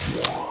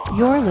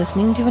You're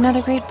listening to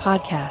another great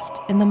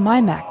podcast in the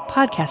MyMac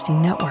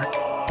Podcasting Network.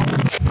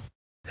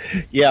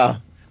 Yeah,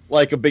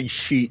 like a big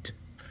sheet.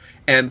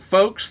 And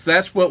folks,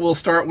 that's what we'll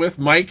start with,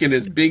 Mike and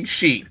his big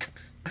sheet.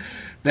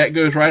 That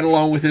goes right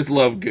along with his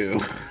love goo.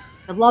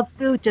 The love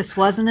goo just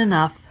wasn't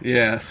enough.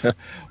 Yes.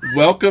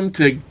 Welcome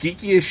to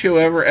Geekiest Show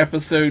Ever,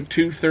 episode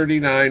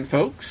 239,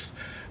 folks.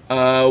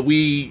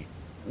 We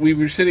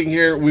were sitting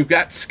here, we've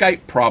got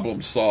Skype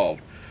problems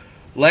solved.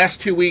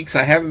 Last 2 weeks,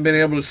 I haven't been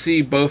able to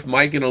see both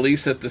Mike and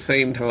Elisa at the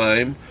same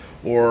time,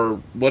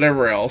 or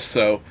whatever else,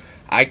 so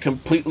I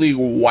completely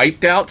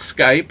wiped out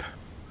Skype,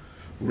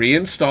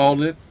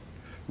 reinstalled it,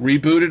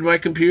 rebooted my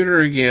computer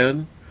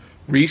again,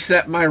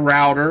 reset my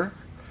router.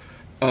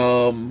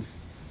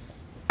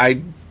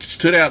 I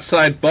stood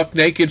outside buck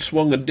naked,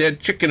 swung a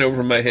dead chicken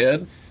over my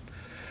head.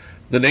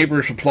 The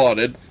neighbors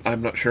applauded.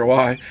 I'm not sure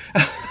why.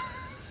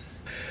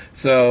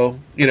 So,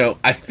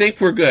 I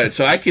think we're good.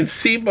 So I can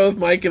see both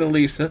Mike and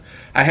Elisa.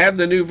 I have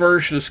the new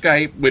version of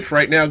Skype, which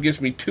right now gives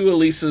me 2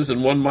 Elisas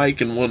and 1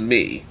 Mike and 1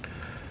 me.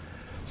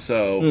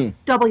 So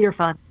double your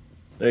fun.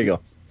 There you go.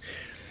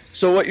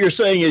 So what you're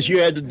saying is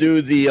you had to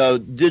do the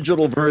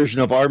digital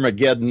version of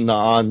Armageddon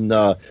on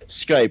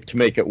Skype to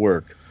make it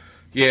work.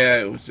 Yeah,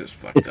 it was just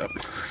fucked up.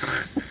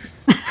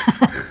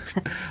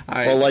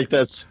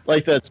 That's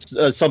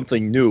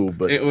something new,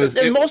 but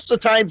most of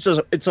the times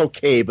it's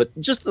okay. But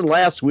just the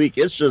last week,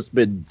 it's just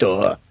been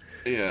duh.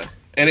 Yeah,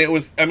 and it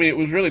was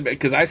really bad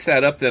because I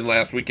sat up then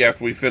last week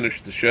after we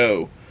finished the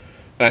show.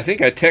 And I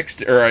think I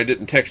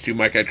didn't text you,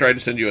 Mike. I tried to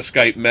send you a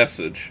Skype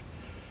message.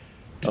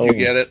 Did you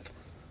get it?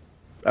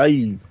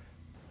 I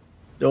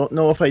don't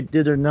know if I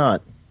did or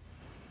not.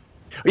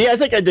 Yeah, I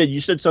think I did. You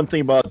said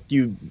something about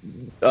you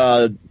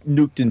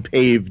nuked and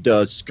paved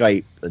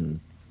Skype and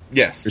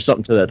yes, or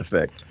something to that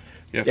effect.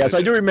 Yes,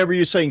 I do remember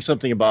you saying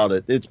something about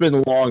it. It's been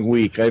a long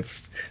week. I've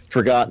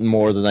forgotten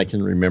more than I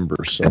can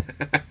remember. So,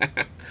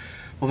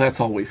 well, that's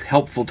always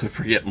helpful to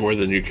forget more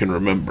than you can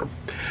remember.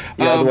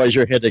 Yeah, otherwise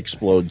your head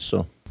explodes.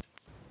 So,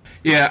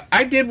 yeah,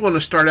 I did want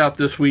to start out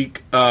this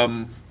week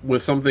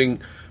with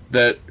something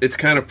that it's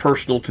kind of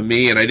personal to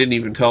me, and I didn't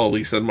even tell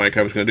Elisa and Mike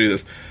I was going to do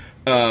this.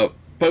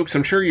 Folks,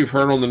 I'm sure you've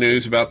heard on the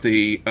news about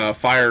the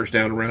fires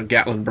down around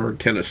Gatlinburg,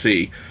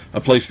 Tennessee,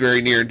 a place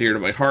very near and dear to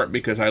my heart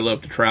because I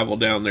love to travel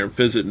down there,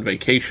 visit and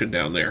vacation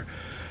down there.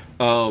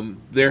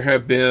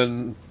 There's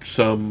been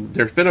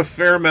a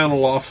fair amount of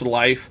loss of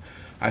life.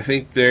 I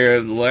think the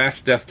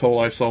last death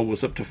toll I saw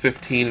was up to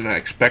 15, and I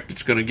expect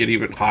it's going to get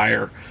even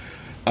higher.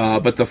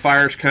 But the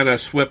fires kind of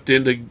swept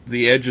into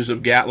the edges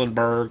of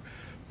Gatlinburg,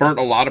 burnt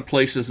a lot of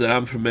places that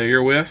I'm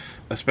familiar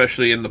with,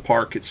 especially in the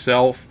park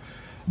itself.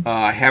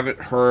 I haven't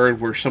heard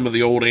where some of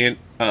the old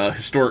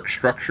historic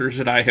structures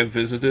that I have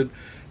visited,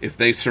 if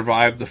they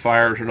survived the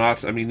fires or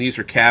not. I mean, these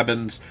are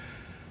cabins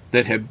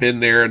that have been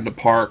there in the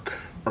park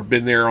or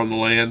been there on the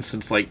land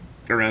since like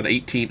around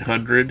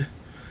 1800,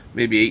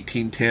 maybe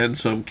 1810.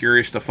 So I'm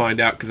curious to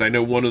find out because I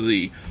know one of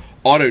the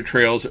auto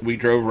trails that we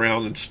drove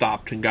around and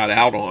stopped and got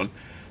out on,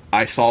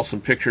 I saw some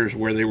pictures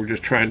where they were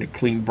just trying to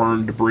clean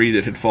burned debris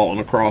that had fallen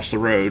across the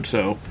road.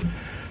 So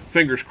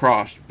fingers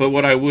crossed. But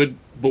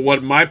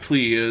what my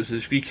plea is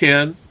if you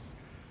can,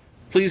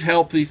 please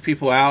help these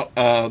people out.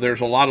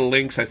 There's a lot of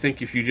links. I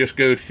think if you just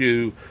go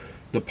to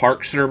the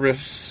Park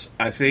Service,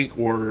 I think,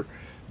 or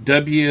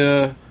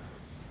I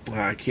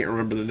can't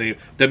remember the name,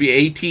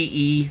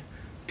 WATE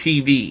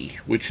TV,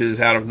 which is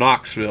out of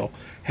Knoxville,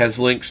 has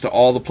links to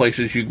all the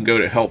places you can go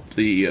to help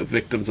the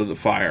victims of the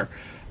fire.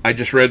 I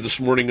just read this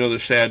morning another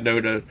sad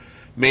note. A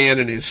man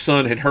and his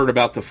son had heard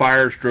about the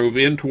fires, drove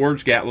in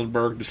towards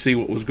Gatlinburg to see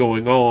what was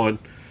going on,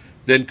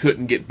 then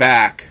couldn't get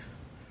back,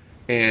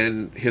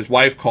 and his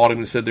wife called him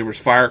and said there was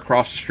fire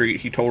across the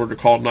street. He told her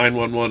to call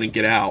 911 and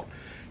get out,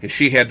 and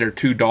she had their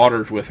 2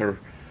 daughters with her.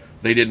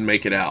 They didn't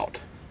make it out,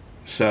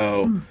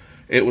 so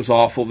it was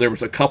awful. There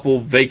was a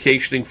couple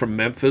vacationing from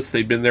Memphis.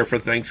 They'd been there for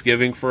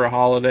Thanksgiving for a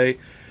holiday.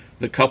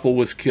 The couple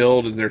was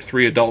killed, and their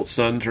 3 adult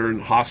sons are in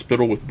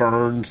hospital with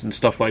burns and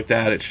stuff like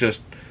that.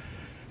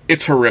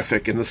 It's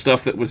horrific, and the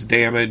stuff that was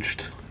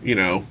damaged,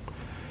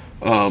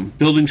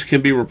 buildings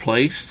can be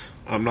replaced.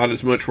 I'm not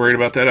as much worried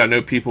about that. I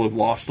know people have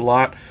lost a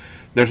lot.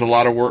 There's a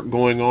lot of work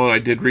going on. I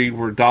did read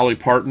where Dolly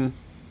Parton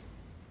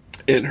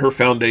and her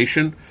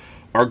foundation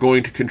are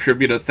going to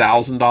contribute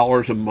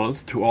 $1,000 a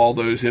month to all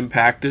those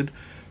impacted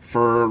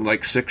for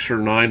like 6 or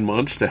 9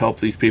 months to help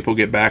these people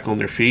get back on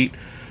their feet.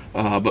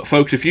 But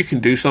folks, if you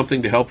can do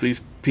something to help these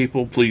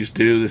people, please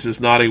do. This is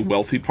not a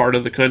wealthy part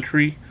of the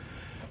country,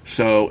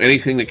 so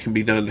anything that can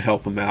be done to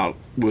help them out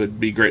would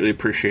be greatly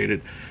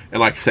appreciated. And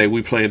like I say,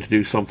 we plan to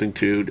do something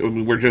too. I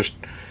mean,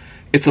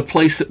 it's a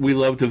place that we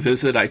love to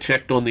visit. I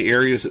checked on the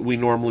areas that we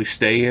normally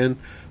stay in.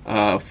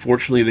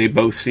 Fortunately, they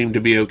both seem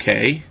to be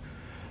okay.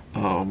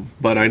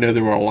 But I know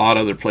there were a lot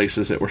of other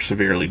places that were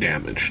severely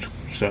damaged.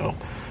 So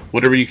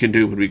whatever you can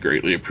do would be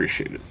greatly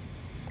appreciated.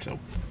 So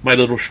my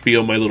little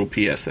spiel, my little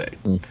PSA.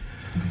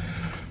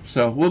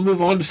 So we'll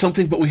move on to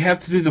something, but we have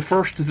to do the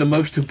first of the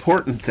most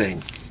important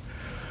thing.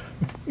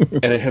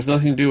 And it has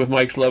nothing to do with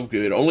Mike's Love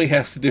Good. It only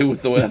has to do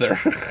with the weather.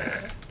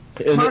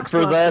 And Mark's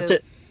for that,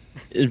 lawsuit.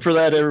 and for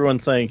that, everyone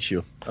thanks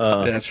you.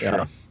 That's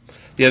true.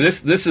 Yeah,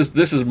 this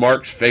is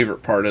Mark's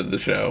favorite part of the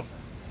show.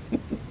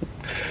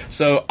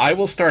 So I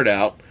will start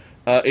out.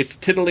 It's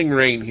tiddling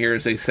rain here,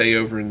 as they say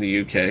over in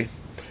the UK,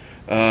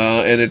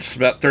 and it's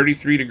about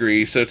 33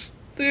 degrees. So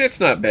it's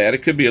not bad. It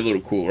could be a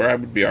little cooler. I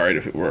would be all right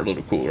if it were a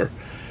little cooler.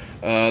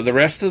 The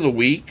rest of the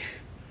week,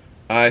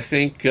 I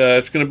think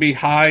it's going to be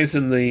highs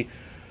in the.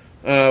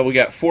 We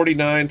got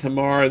 49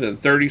 tomorrow, then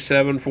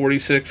 37,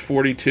 46,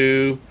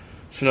 42.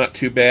 So not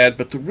too bad.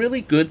 But the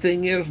really good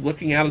thing is,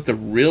 looking out at the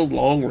real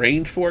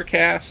long-range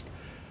forecast,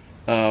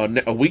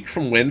 a week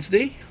from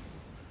Wednesday,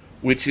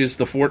 which is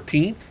the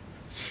 14th,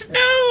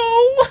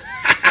 snow!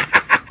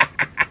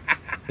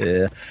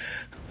 Yeah.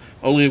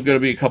 Only going to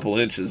be a couple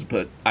inches,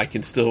 but I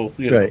can still,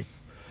 Right.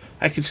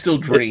 I can still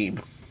dream.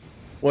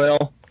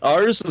 Well,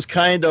 ours is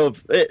kind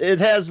of, it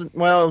hasn't,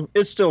 well,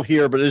 it's still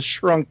here, but it's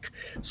shrunk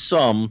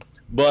some.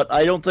 But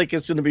I don't think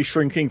it's going to be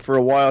shrinking for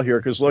a while here,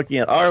 because looking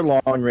at our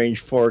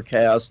long-range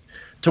forecast,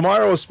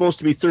 tomorrow is supposed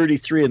to be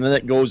 33, and then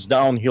it goes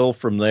downhill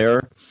from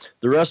there.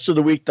 The rest of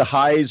the week, the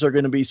highs are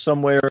going to be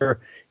somewhere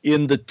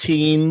in the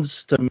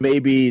teens to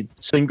maybe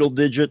single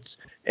digits,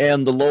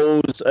 and the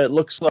lows, it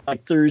looks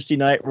like Thursday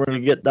night, we're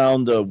going to get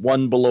down to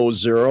 1 below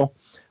 0.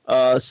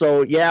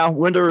 So, yeah,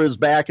 winter is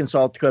back in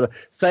South Dakota.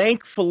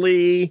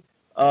 Thankfully,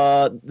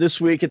 this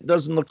week, it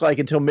doesn't look like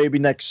until maybe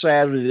next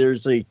Saturday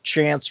there's a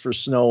chance for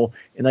snow,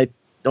 and I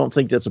don't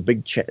think that's a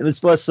big chance.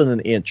 It's less than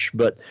an inch.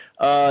 But,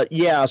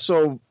 yeah,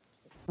 so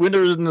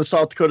winter in the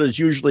South Dakota is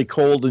usually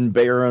cold and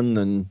barren,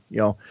 and,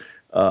 yeah.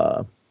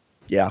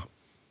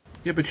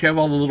 Yeah, but you have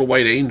all the little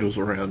white angels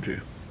around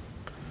you.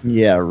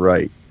 Yeah,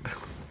 right.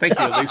 Thank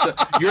you, Elisa.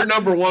 You're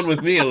number one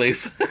with me,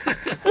 Elisa.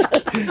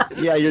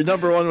 Yeah, you're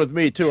number one with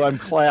me, too. I'm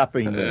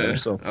clapping there.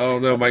 So. Oh,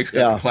 no, Mike's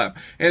got to clap.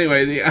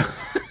 Anyway,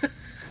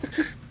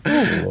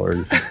 Oh,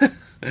 Lord.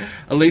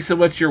 Elisa,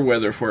 what's your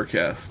weather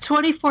forecast?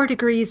 24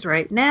 degrees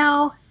right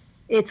now.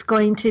 It's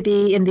going to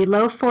be in the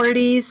low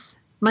 40s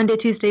Monday,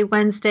 Tuesday,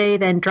 Wednesday,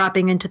 then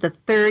dropping into the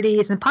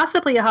 30s and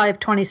possibly a high of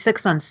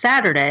 26 on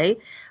Saturday.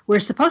 We're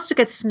supposed to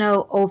get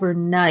snow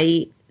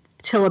overnight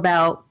till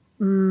about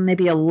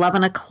maybe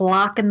 11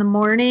 o'clock in the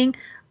morning,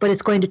 but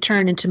it's going to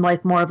turn into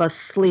like more of a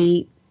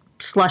sleet,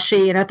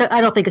 slushy, and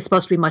I don't think it's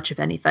supposed to be much of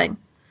anything.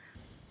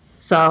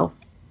 So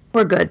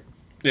we're good.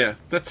 Yeah,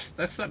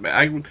 that's not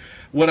bad.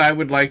 What I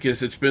would like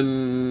is, it's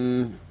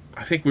been,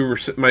 I think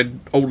my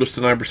oldest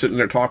and I were sitting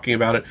there talking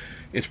about it.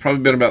 It's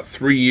probably been about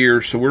 3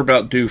 years, so we're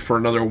about due for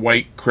another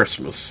white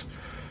Christmas.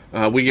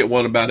 We get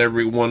one about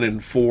every 1 in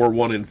 4,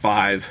 1 in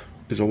 5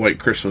 is a white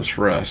Christmas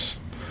for us.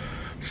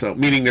 So,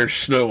 meaning there's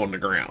snow on the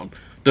ground.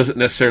 Doesn't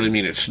necessarily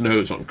mean it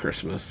snows on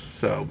Christmas.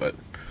 So, but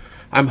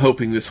I'm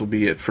hoping this will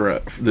be it for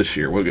this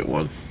year. We'll get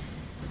one.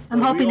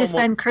 I'm hoping to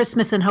spend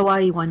Christmas in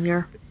Hawaii one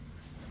year.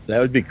 That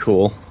would be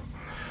cool.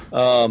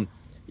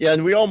 Yeah,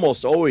 and we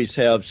almost always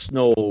have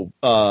snow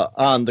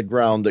on the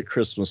ground at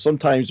Christmas.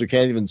 Sometimes we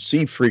can't even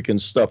see freaking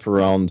stuff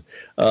around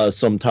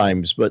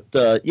sometimes. But,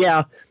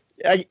 yeah,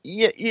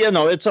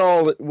 it's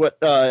all what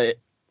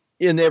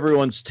in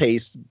everyone's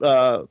taste.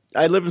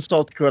 I live in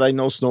South Dakota. I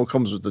know snow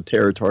comes with the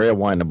territory. I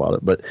whine about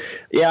it. But,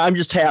 yeah, I'm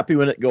just happy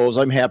when it goes.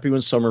 I'm happy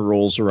when summer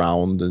rolls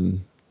around,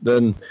 and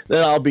then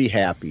I'll be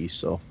happy.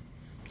 So.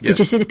 Yes. Did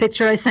you see the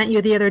picture I sent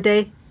you the other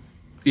day?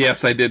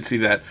 Yes, I did see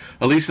that.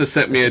 Elisa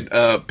sent me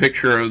a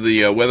picture of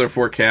the weather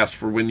forecast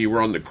for when you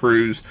were on the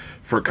cruise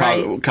for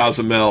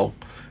Cozumel,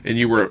 and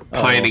you were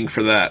opining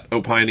for that.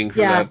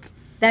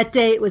 That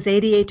day it was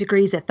 88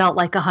 degrees. It felt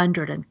like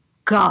 100, and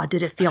God,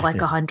 did it feel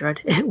like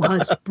 100. It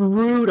was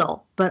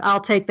brutal, but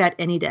I'll take that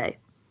any day.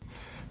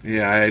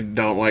 Yeah, I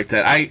don't like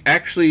that.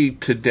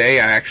 Today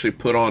I actually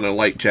put on a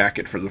light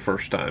jacket for the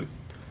first time.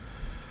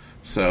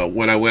 So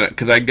when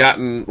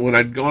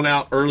I'd gone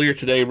out earlier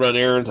today, run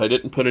errands, I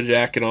didn't put a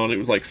jacket on. It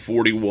was like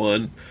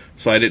 41,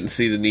 so I didn't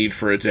see the need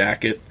for a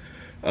jacket.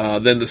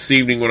 Then this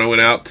evening when I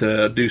went out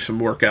to do some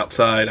work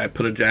outside, I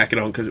put a jacket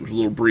on because it was a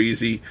little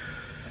breezy.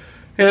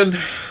 And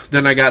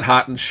then I got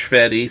hot and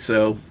sweaty,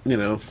 so,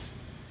 yeah,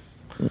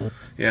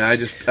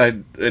 I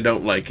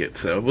don't like it,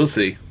 so we'll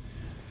see.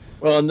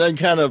 Well, and then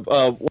kind of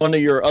one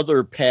of your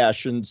other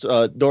passions,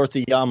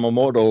 Dorothy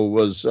Yamamoto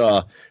was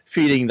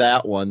feeding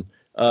that one.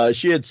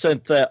 She had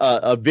sent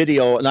a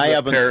video, and I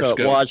haven't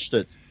watched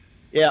it.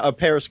 Yeah, a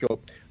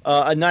Periscope.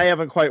 And I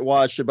haven't quite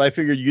watched it, but I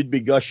figured you'd be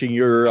gushing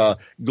your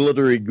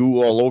glittery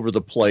goo all over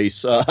the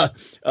place.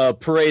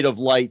 Parade of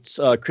lights,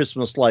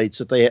 Christmas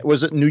lights.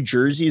 Was it New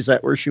Jersey? Is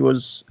that where she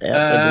was at?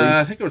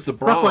 I think it was the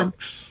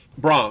Bronx.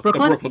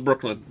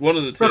 Brooklyn. One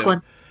of the two.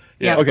 Brooklyn.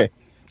 Yeah. Okay.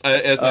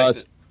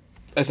 As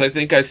I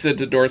think I said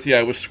to Dorothy,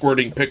 I was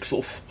squirting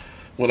pixels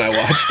when I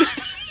watched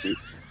it.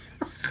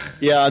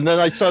 Yeah, and then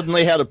I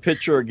suddenly had a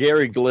picture of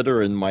Gary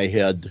Glitter in my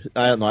head.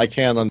 I don't know. I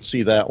can't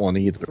unsee that one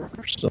either.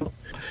 So,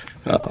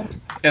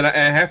 and I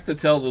have to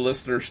tell the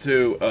listeners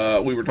too.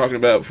 We were talking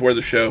about it before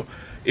the show.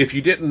 If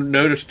you didn't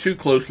notice too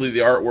closely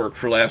the artwork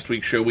for last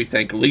week's show, we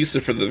thank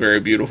Lisa for the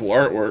very beautiful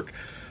artwork.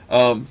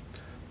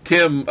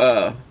 Tim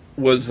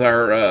was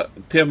our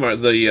Tim,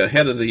 the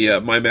head of the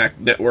MyMac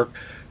network.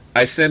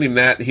 I sent him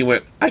that, and he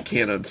went, "I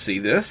can't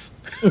unsee this."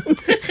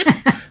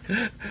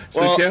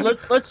 Well,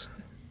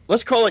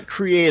 let's call it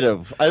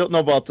creative. I don't know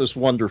about this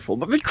wonderful,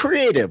 but be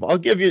creative. I'll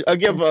give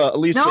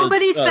Lisa.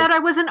 Nobody said I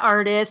was an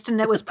artist, and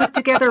it was put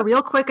together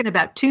real quick in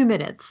about 2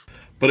 minutes.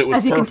 But it was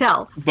as you can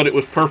tell. But it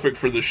was perfect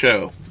for the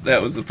show.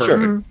 That was the perfect.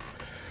 Sure.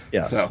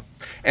 Yes. So,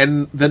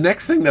 and the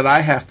next thing that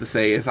I have to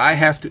say is I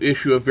have to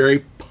issue a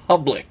very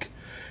public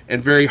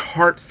and very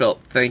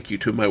heartfelt thank you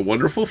to my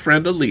wonderful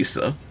friend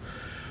Elisa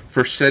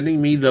for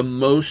sending me the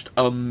most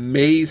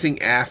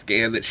amazing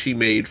Afghan that she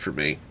made for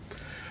me.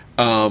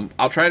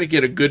 I'll try to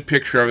get a good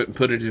picture of it and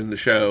put it in the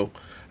show.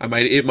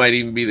 It might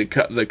even be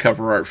the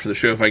cover art for the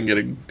show if I can get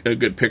a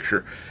good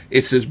picture.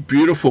 It's this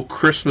beautiful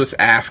Christmas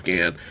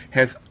Afghan.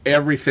 Has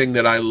everything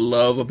that I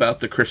love about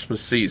the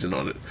Christmas season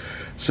on it.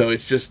 So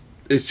it's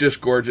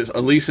just gorgeous.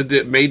 Elisa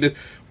made it.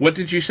 What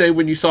did you say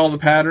when you saw the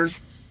pattern?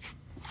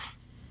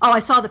 Oh, I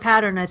saw the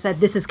pattern. I said,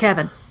 "This is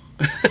Kevin."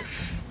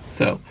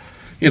 So,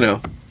 you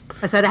know.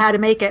 I said I had to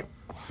make it.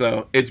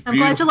 So it's beautiful. I'm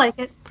glad you like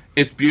it.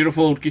 It's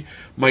beautiful.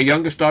 My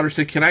youngest daughter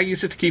said, "Can I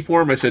use it to keep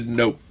warm?" I said,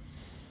 "Nope.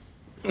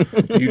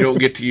 You don't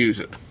get to use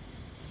it."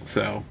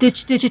 So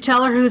did you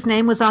tell her whose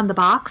name was on the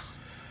box?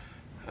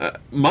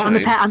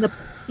 Mine.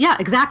 Yeah,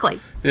 exactly.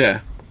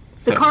 Yeah.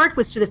 The card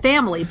was to the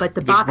family, but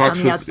the box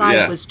on the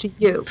outside was to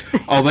you.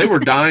 Oh, they were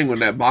dying when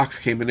that box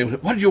came in. They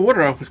went, "What did you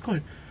order?" I was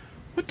going,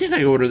 "What did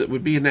I order that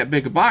would be in that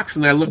big a box?"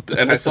 And I looked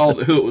and I saw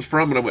who it was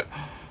from, and I went,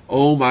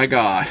 "Oh my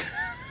God!"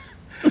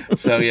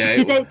 So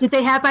yeah. Did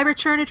they have my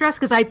return address?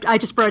 Because I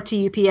just brought it to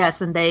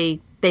UPS and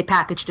they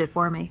packaged it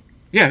for me.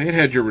 Yeah, it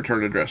had your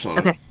return address on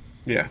it. Okay.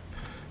 Yeah.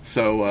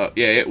 So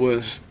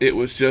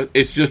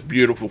it's just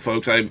beautiful,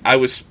 folks. I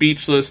was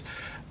speechless.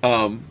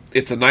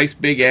 It's a nice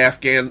big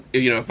Afghan.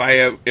 You know,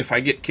 if I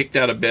get kicked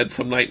out of bed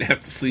some night and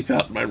have to sleep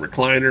out in my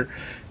recliner,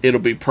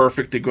 it'll be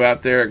perfect to go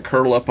out there and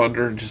curl up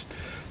under and just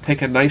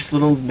take a nice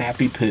little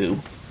nappy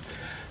poo.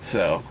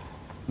 So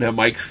now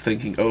Mike's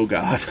thinking, "Oh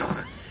God."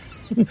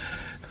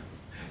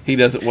 He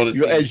doesn't want to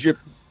see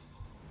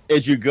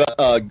as you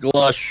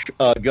gush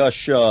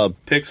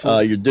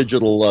pixels. Your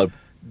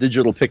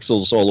digital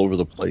pixels all over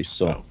the place.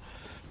 So,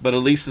 but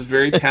Elise is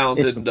very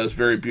talented and does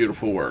very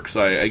beautiful work.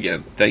 So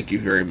again, thank you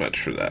very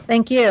much for that.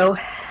 Thank you.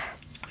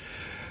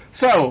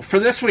 So for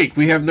this week,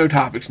 we have no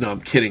topics. No, I'm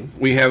kidding.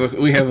 We have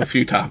a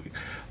few topics.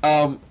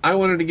 I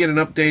wanted to get an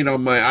update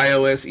on my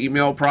iOS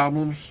email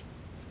problems.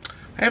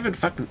 I haven't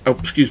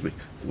excuse me.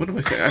 What am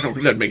I saying? It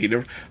doesn't make any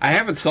difference. I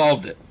haven't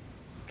solved it.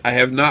 I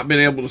have not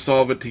been able to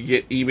solve it to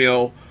get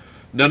email.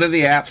 None of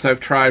the apps I've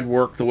tried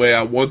work the way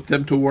I want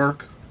them to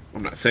work.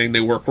 I'm not saying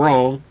they work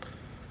wrong.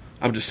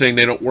 I'm just saying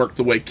they don't work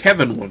the way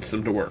Kevin wants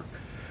them to work.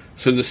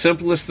 So the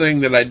simplest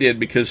thing that I did,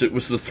 because it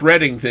was the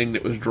threading thing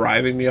that was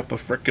driving me up a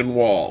frickin'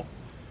 wall,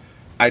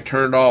 I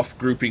turned off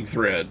grouping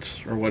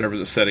threads, or whatever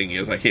the setting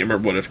is. I can't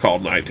remember what it's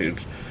called in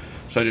iTunes.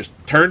 So I just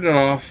turned it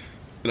off,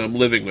 and I'm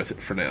living with it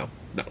for now.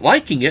 Not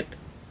liking it,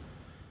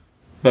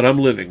 but I'm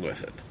living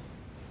with it.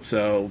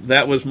 So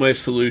that was my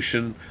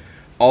solution.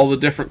 All the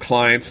different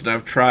clients, and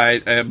I've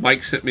tried.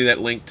 Mike sent me that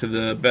link to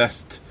the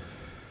best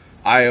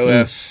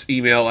iOS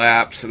email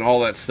apps and all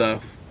that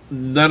stuff.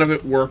 None of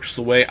it works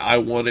the way I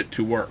want it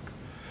to work.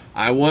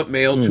 I want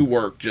mail to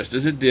work just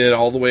as it did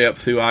all the way up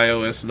through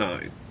iOS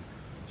 9.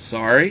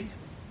 Sorry.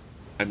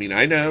 I mean,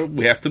 I know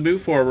we have to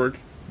move forward,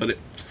 but it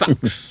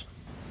sucks.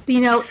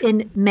 You know,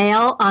 in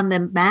mail on the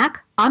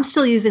Mac, I'm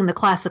still using the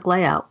classic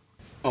layout.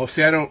 Oh,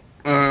 see, I don't.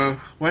 I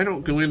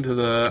don't go into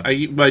the. I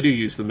do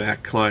use the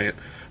Mac client.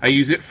 I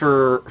use it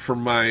for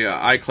my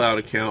iCloud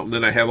account, and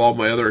then I have all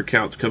my other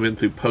accounts come in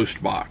through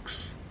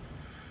Postbox.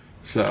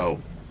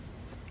 So,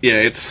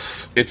 yeah,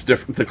 it's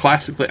different. The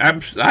classic.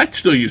 I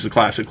still use the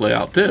classic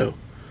layout too.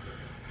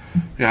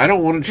 Yeah, I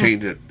don't want to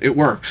change it. It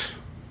works.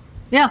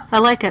 Yeah, I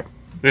like it.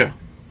 Yeah.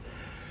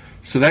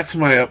 So that's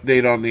my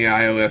update on the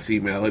iOS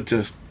email. It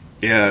just,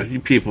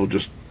 you people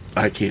just,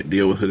 I can't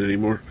deal with it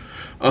anymore.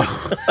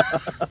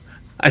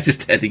 I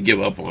just had to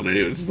give up on it.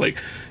 It was like,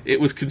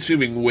 it was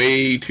consuming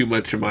way too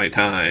much of my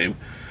time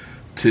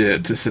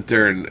to sit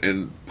there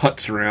and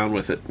putz around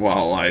with it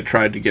while I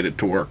tried to get it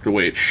to work the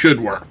way it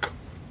should work.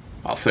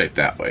 I'll say it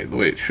that way, the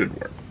way it should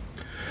work.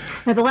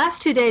 Now, the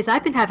last 2 days,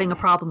 I've been having a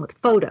problem with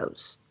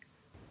photos.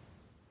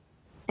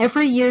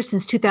 Every year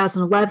since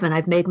 2011,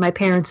 I've made my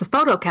parents a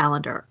photo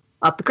calendar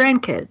of the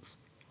grandkids.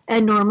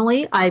 And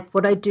normally,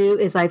 what I do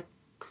is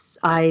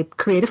I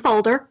create a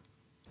folder,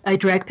 I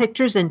drag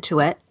pictures into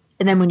it,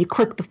 and then when you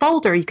click the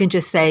folder, you can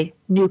just say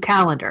new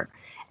calendar,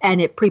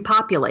 and it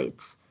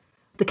pre-populates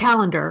the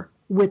calendar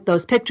with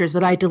those pictures,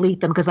 but I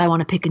delete them because I want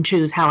to pick and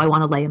choose how I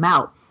want to lay them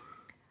out.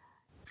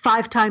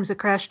 5 times it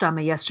crashed on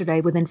me yesterday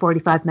within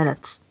 45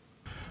 minutes.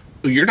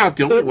 You're not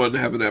the only one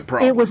having that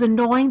problem. It was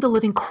annoying the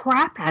living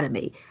crap out of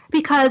me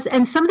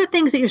and some of the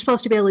things that you're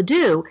supposed to be able to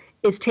do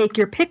is take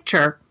your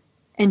picture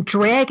and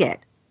drag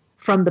it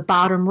from the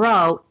bottom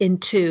row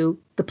into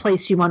the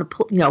place you want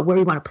to, where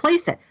you want to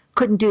place it.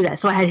 Couldn't do that.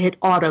 So I had to hit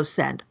auto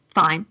send.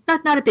 Fine.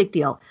 Not a big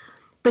deal.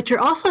 but you're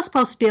also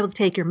supposed to be able to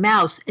take your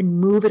mouse and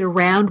move it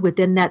around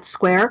within that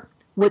square.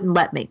 Wouldn't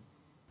let me.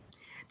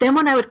 Then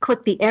when I would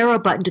click the arrow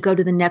button to go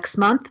to the next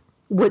month,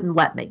 wouldn't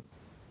let me.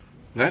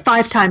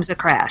 5 times it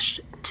crashed.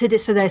 So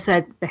I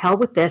said, the hell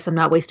with this. I'm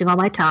not wasting all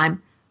my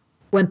time.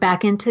 Went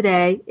back in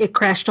today. It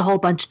crashed a whole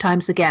bunch of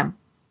times again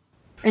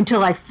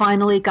until I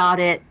finally got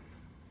it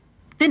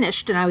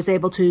finished and I was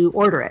able to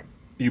order it.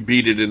 You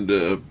beat it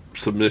into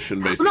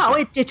submission, basically. No,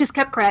 it just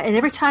kept crashing. And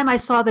every time I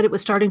saw that it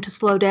was starting to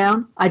slow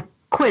down, I'd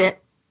quit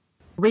it,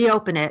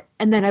 reopen it,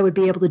 and then I would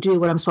be able to do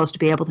what I'm supposed to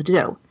be able to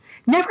do.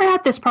 Never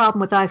had this problem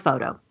with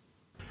iPhoto.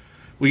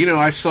 Well,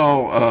 I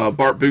saw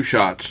Bart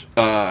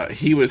Buchatz.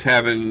 He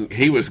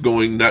was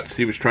going nuts.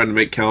 He was trying to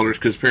make calendars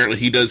because apparently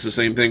he does the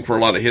same thing for a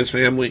lot of his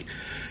family.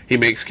 He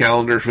makes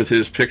calendars with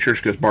his pictures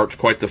because Bart's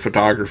quite the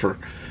photographer.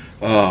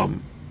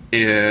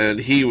 And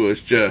he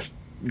was just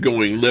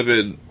going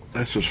livid.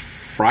 This was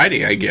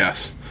Friday, I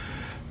guess.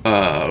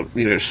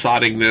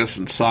 Sodding this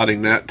and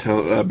sodding that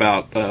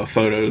about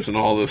photos and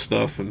all this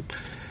stuff. And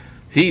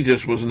he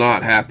just was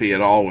not happy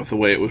at all with the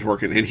way it was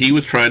working. And he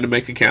was trying to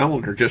make a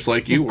calendar just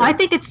like you were. I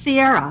think it's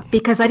Sierra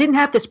because I didn't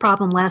have this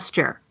problem last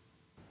year.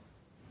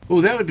 Oh,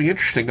 that would be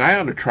interesting. I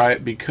ought to try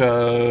it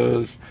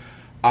because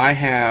I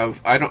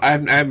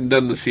haven't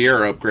done the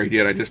Sierra upgrade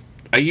yet.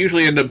 I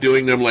usually end up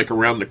doing them like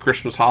around the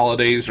Christmas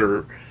holidays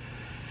or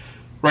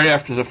right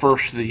after the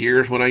first of the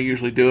years when I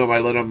usually do them. I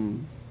let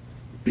them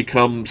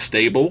become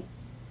stable.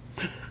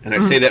 And I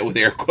say that with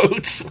air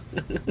quotes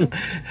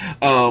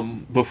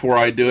before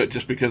I do it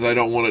just because I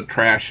don't want to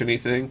trash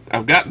anything.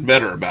 I've gotten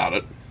better about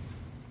it.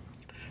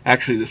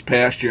 Actually, this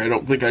past year, I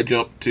don't think I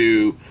jumped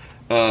to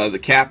the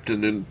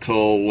Captain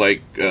until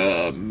like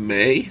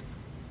May.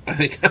 I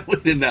think I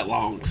waited that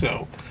long.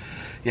 So,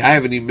 yeah, I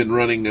haven't even been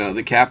running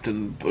the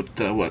Captain,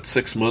 but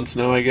 6 months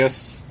now, I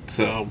guess.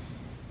 So,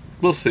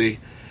 we'll see.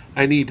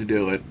 I need to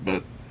do it,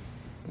 but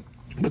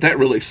that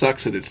really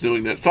sucks that it's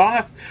doing that. So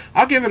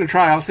I'll give it a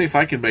try. I'll see if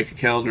I can make a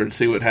calendar and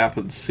see what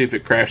happens. See if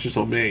it crashes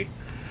on me.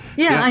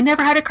 Yeah. I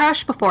never had it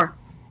crash before.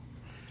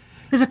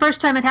 Because the first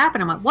time it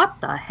happened, I went,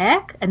 what the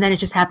heck? And then it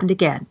just happened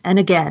again and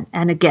again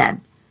and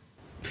again.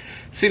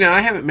 See, now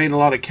I haven't made a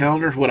lot of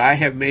calendars. What I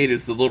have made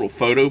is the little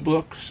photo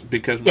books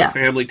because my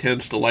family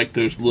tends to like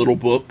those little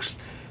books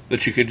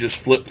that you can just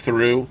flip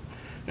through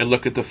and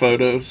look at the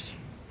photos.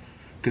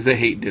 Because they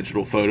hate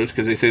digital photos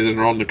because they say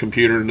they're on the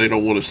computer and they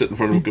don't want to sit in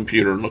front of a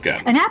computer and look at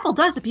them. And Apple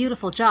does a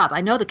beautiful job.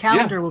 I know the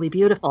calendar will be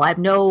beautiful. I have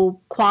no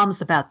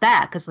qualms about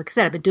that because, like I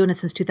said, I've been doing it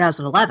since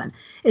 2011.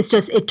 It's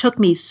just it took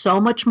me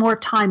so much more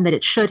time than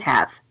it should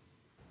have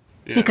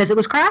because it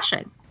was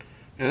crashing.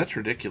 Yeah, that's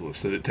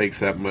ridiculous that it takes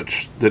that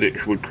much that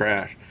it would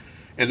crash.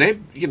 And they,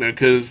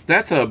 because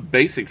that's a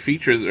basic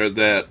feature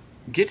that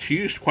gets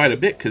used quite a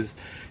bit because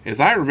as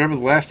I remember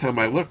the last time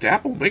I looked,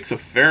 Apple makes a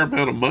fair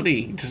amount of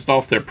money just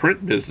off their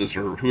print business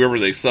or whoever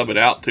they sub it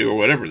out to or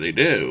whatever they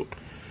do.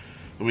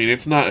 I mean,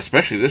 it's not,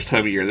 especially this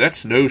time of year,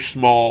 that's no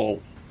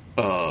small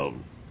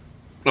amount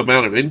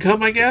of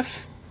income, I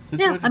guess.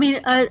 Yeah, I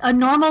mean, a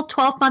normal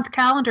 12-month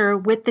calendar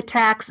with the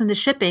tax and the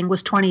shipping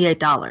was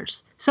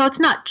 $28. So it's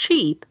not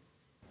cheap.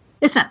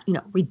 It's not,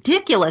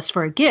 ridiculous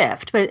for a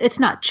gift, but it's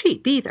not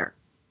cheap either.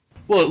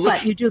 Well,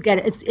 but you do get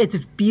it. It's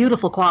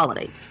beautiful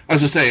quality. I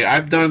was going to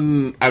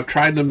say, I've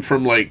tried them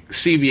from like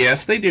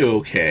CVS. They do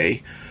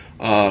okay.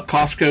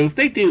 Costco,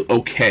 they do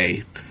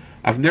okay.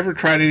 I've never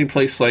tried any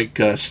place like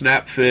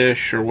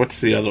Snapfish or what's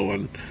the other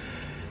one?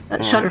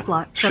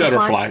 Shutterfly.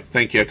 Shutterfly.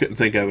 Thank you. I couldn't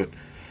think of it.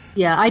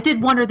 Yeah, I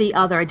did one or the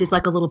other. I did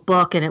like a little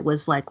book, and it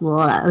was like,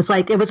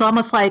 it was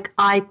almost like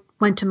I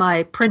went to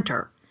my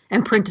printer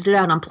and printed it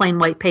out on plain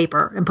white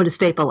paper and put a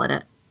staple in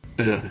it.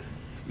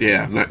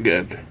 Yeah, not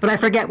good. But I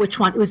forget which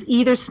one. It was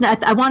either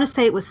I want to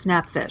say it was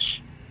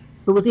Snapfish.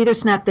 It was either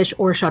Snapfish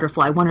or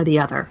Shutterfly, one or the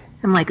other.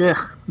 I'm like, ugh,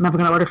 I'm never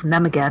going to order from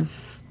them again.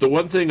 The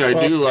one thing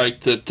I do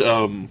like that,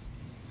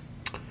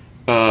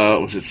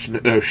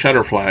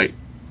 Shutterfly,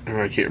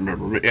 I can't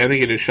remember. I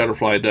think it is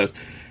Shutterfly. It does.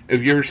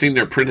 Have you ever seen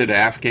their printed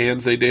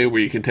Afghans they do, where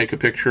you can take a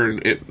picture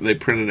and they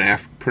print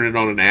it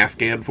on an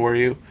Afghan for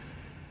you?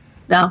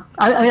 No,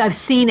 I've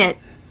seen it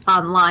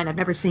online. I've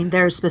never seen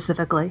theirs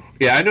specifically.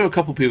 Yeah, I know a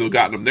couple people have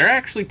gotten them. They're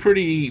actually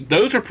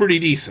those are pretty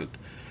decent.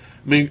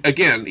 I mean,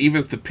 again,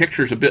 even if the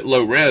picture's a bit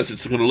low res,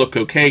 it's going to look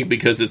okay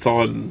because it's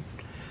on,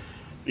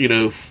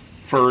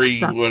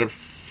 furry, whatever.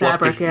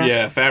 Fabric,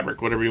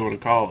 fabric, whatever you want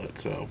to call it.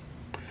 So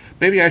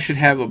maybe I should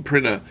have them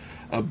print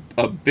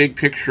a big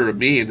picture of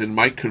me and then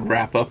Mike could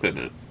wrap up in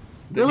it.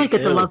 Really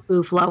get the love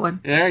boo flowing.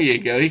 There you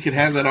go. He could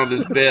have that on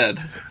his bed.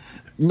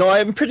 No,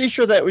 I'm pretty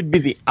sure that would be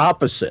the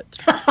opposite.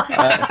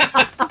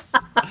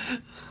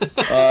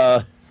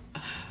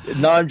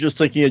 Now I'm just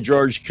thinking of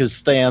George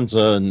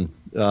Costanza, and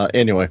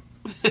anyway,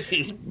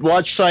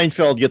 watch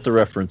Seinfeld, get the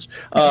reference.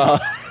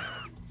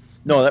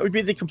 No, that would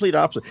be the complete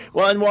opposite.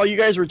 Well, and while you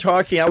guys were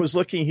talking, I was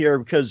looking here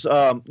because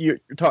you're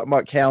talking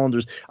about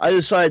calendars. I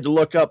decided to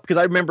look up because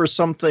I remember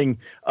something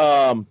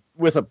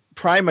with a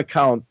Prime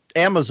account.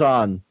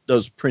 Amazon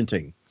does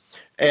printing,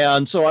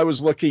 and so I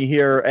was looking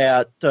here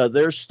at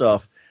their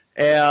stuff,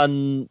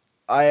 and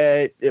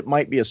it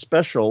might be a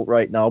special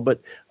right now,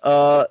 but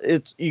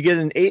you get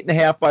an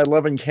 8.5 by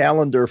 11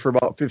 calendar for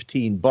about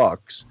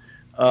 $15.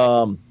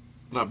 Not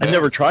bad. I've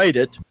never tried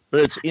it,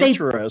 but it's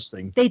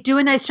interesting. They do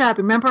a nice job.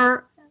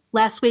 Remember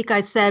last week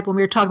I said when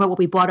we were talking about what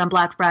we bought on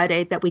Black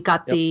Friday that we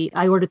got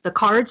I ordered the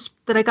cards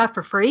that I got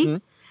for free. Mm-hmm.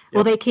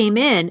 Well, they came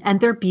in and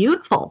they're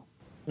beautiful.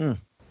 Mm.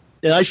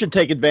 And I should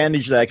take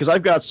advantage of that because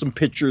I've got some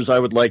pictures I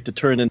would like to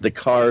turn into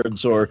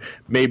cards or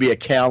maybe a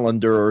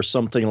calendar or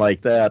something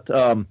like that.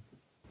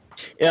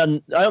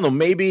 And I don't know,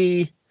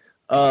 maybe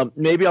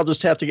I'll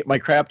just have to get my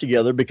crap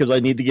together because I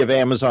need to give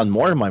Amazon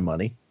more of my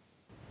money.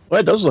 Well,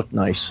 it does look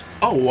nice.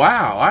 Oh,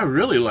 wow. I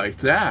really like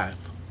that.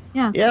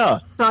 Yeah.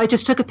 So I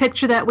just took a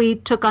picture that we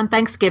took on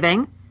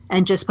Thanksgiving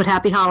and just put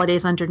Happy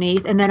Holidays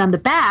underneath. And then on the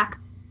back,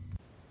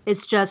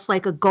 it's just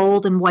like a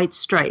gold and white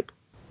stripe.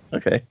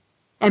 Okay.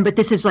 But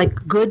this is like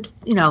good,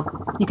 you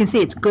can see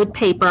it's good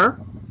paper.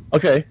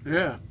 Okay.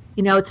 Yeah.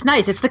 It's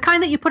nice. It's the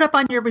kind that you put up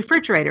on your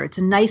refrigerator. It's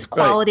a nice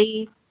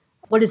quality.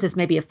 Right. What is this?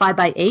 Maybe a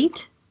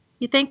 5x8,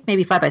 you think?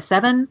 Maybe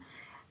 5x7.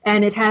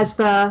 And it has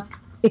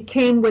it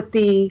came with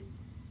the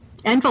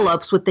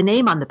envelopes with the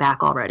name on the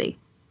back already.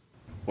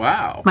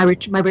 Wow. My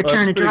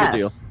return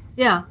address.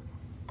 Yeah.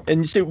 And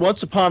you see,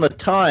 once upon a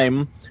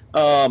time,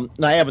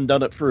 and I haven't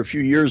done it for a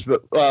few years,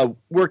 but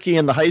working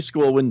in the high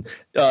school when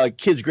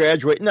kids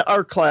graduate, and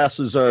our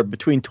classes are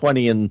between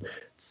 20 and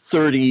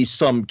 30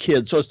 some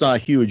kids, so it's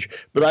not huge,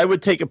 but I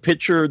would take a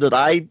picture that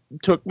I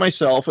took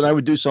myself and I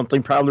would do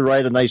something, probably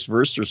write a nice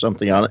verse or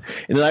something on it,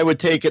 and then I would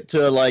take it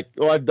to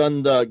I've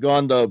gone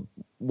to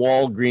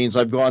Walgreens,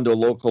 I've gone to a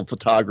local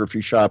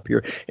photography shop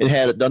here and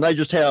had it done. I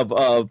just have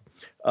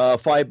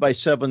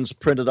 5x7s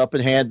printed up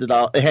and handed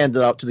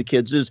out to the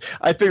kids.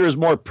 I figure it's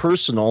more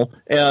personal,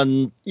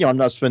 and I'm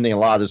not spending a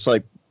lot. It's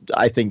like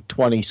I think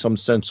 20 some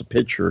cents a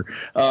picture,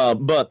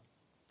 but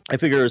I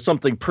figure it's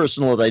something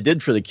personal that I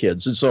did for the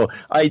kids, and so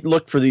I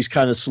look for these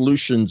kind of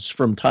solutions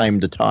from time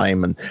to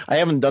time. And I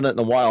haven't done it in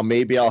a while.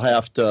 Maybe I'll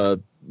have to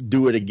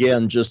do it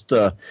again, just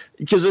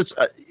because it's.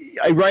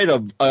 I write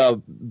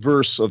a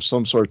verse of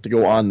some sort to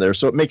go on there,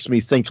 so it makes me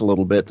think a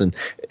little bit, and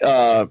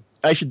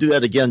I should do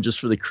that again just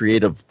for the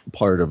creative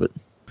part of it.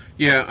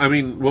 Yeah, I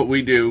mean, what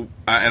we do,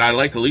 and I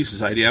like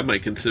Elise's idea, I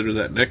might consider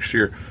that next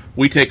year.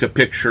 We take a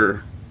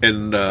picture,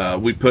 and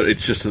we put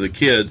it's just to the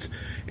kids,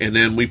 and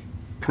then we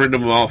print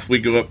them off. We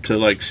go up to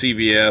like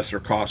CVS or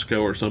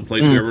Costco or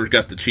someplace, whoever's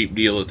got the cheap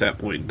deal at that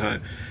point in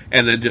time,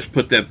 and then just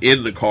put them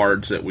in the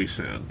cards that we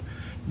send.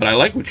 But I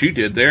like what you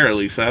did there,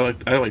 Elise. I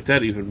like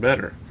that even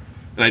better.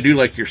 And I do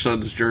like your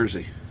son's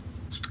jersey.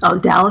 Oh,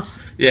 Dallas?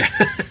 Yeah.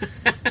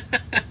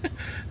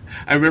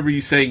 I remember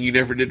you saying you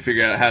never did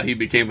figure out how he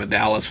became a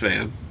Dallas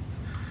fan.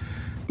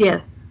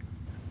 Yeah.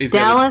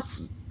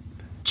 Dallas,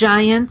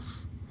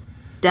 Giants,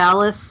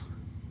 Dallas,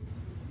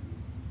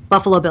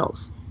 Buffalo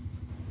Bills.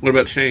 What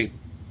about Shane?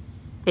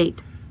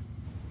 8.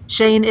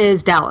 Shane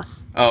is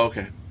Dallas. Oh,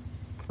 okay.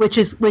 Which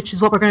is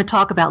what we're going to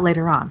talk about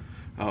later on.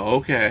 Oh,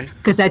 okay.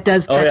 Because that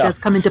does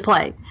come into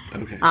play.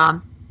 Okay.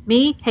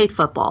 Me, hate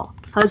football.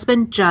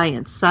 Husband,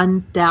 Giants.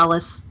 Son,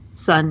 Dallas.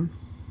 Son,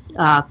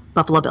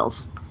 Buffalo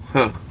Bills.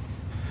 Huh.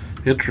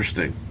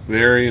 Interesting.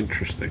 Very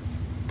interesting.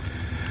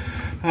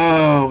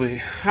 Oh,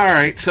 man. All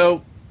right.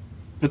 So,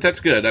 but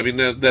that's good. I mean,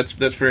 that's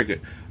very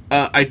good.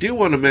 I do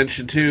want to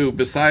mention, too,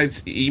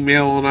 besides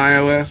email on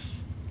iOS,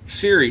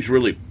 Siri's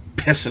really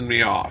pissing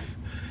me off.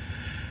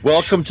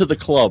 Welcome to the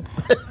club.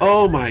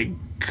 Oh, my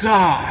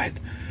God.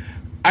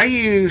 I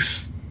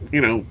use,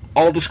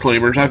 all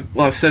disclaimers.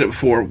 I've said it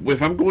before.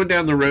 If I'm going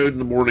down the road in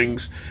the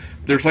mornings,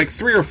 there's like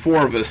 3 or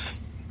 4 of us,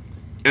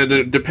 and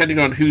then depending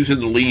on who's in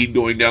the lead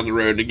going down the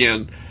road,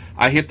 again,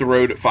 I hit the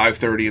road at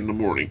 5:30 in the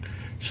morning.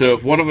 So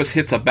if one of us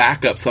hits a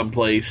backup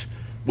someplace,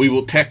 we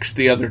will text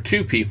the other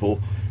 2 people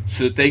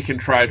so that they can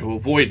try to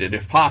avoid it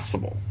if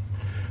possible.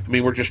 I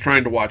mean, we're just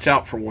trying to watch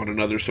out for one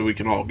another so we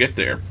can all get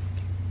there.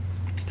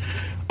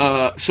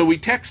 So we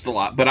text a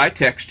lot, but I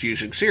text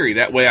using Siri.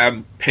 That way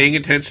I'm paying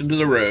attention to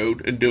the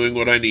road and doing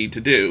what I need to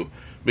do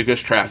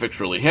because traffic's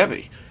really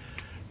heavy.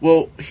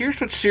 Well,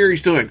 here's what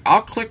Siri's doing.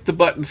 I'll click the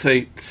button,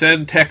 say,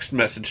 send text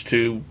message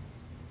to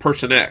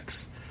person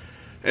X.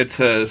 It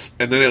says,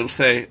 and then it'll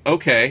say,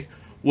 okay,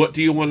 what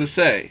do you want to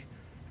say?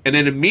 And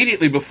then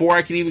immediately before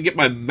I can even get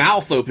my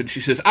mouth open, she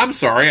says, I'm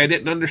sorry, I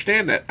didn't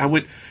understand that.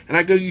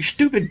 I go, you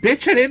stupid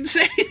bitch, I didn't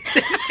say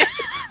anything.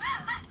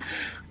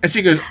 And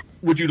she goes,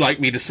 would you like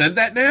me to send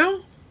that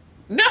now?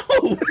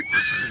 No.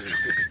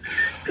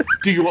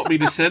 Do you want me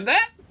to send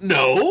that?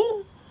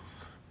 No.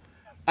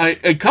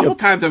 A couple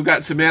times I've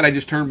gotten so mad I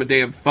just turned my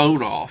damn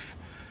phone off.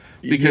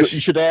 Because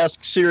you should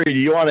ask Siri, do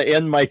you want to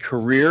end my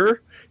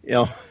career?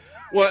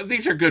 Well,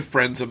 these are good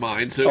friends of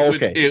mine, so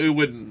it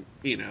wouldn't,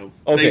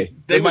 Okay,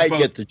 they might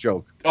get the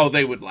joke. Oh,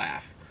 they would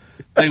laugh.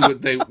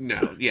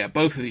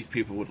 Both of these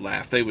people would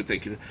laugh. They would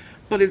think,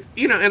 but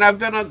and I've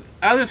been on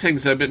other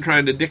things I've been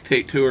trying to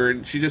dictate to her,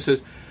 and she just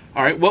says,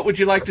 all right, what would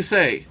you like to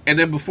say? And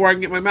then before I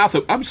can get my mouth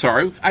up, I'm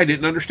sorry, I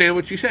didn't understand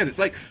what you said. It's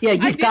like, yeah,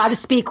 you've got to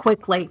speak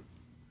quickly.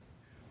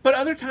 But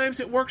other times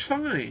it works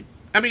fine.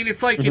 I mean,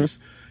 it's like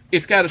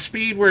it's got a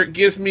speed where it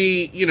gives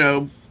me,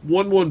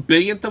 1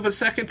 billionth of a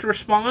second to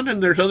respond,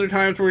 and there's other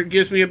times where it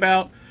gives me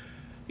about,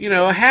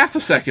 a half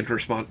a second to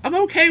respond. I'm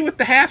okay with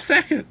the half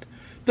second.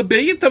 The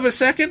billionth of a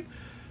second,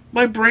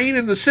 my brain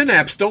and the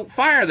synapse don't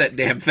fire that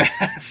damn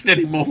fast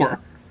anymore.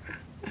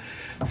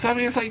 So, I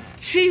mean, it's like,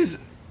 jeez.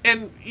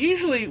 And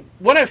usually,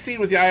 what I've seen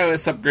with the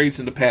iOS upgrades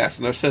in the past,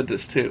 and I've said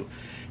this too,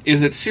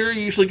 is that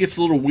Siri usually gets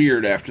a little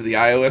weird after the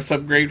iOS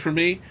upgrade for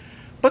me.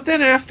 But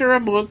then after a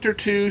month or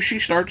two, she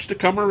starts to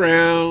come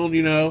around,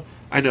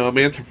 I know I'm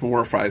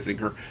anthropomorphizing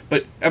her.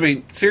 But, I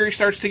mean, Siri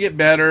starts to get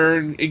better,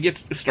 and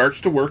it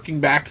starts to working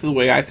back to the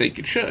way I think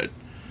it should.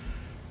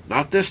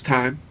 Not this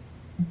time.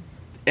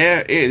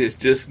 It is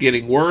just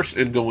getting worse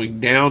and going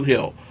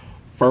downhill.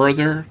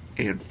 Further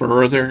and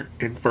further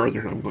and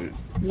further. And I'm going,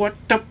 what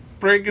the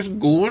frig is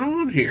going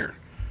on here?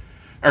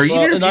 Are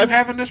either of you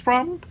having this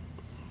problem?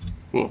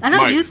 Well, I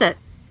don't use it.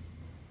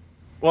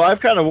 Well,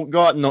 I've kind of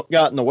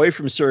gotten away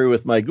from Siri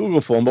with my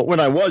Google phone, but when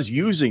I was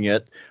using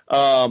it,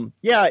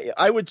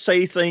 I would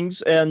say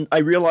things, and I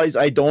realize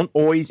I don't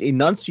always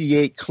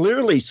enunciate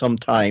clearly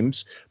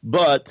sometimes,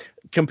 but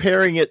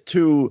comparing it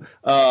to,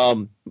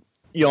 I've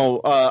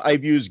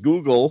used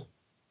Google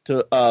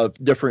to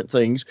different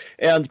things,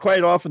 and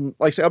quite often,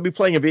 like I say, I'll be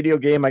playing a video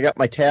game. I got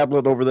my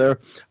tablet over there.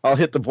 I'll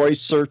hit the voice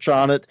search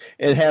on it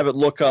and have it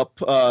look up,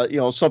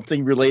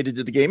 something related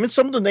to the game. And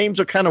some of the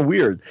names are kind of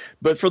weird,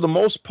 but for the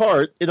most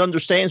part, it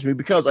understands me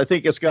because I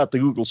think it's got the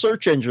Google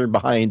search engine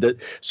behind it,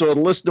 so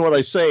it'll listen to what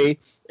I say.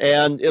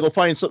 And it'll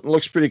find something that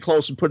looks pretty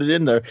close and put it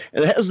in there.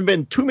 And it hasn't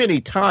been too many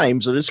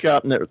times that it's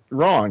gotten it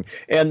wrong.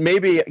 And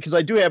maybe, because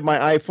I do have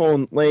my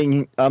iPhone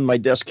laying on my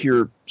desk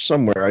here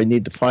somewhere. I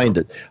need to find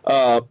it.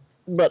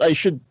 But I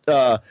should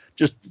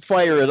just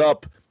fire it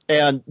up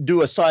and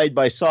do a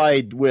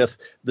side-by-side with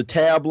the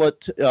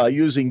tablet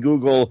using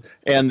Google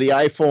and the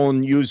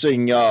iPhone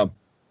using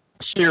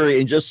Siri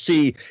and just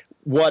see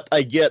what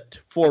I get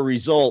for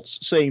results,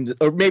 saying,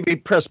 or maybe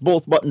press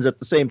both buttons at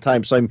the same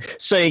time. So I'm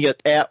saying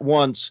it at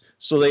once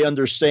so they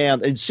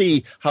understand and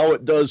see how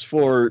it does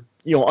for,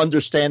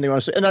 understanding what I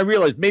say. And I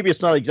realize maybe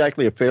it's not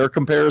exactly a fair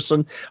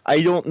comparison.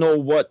 I don't know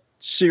what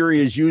Siri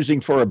is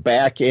using for a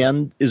back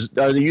end.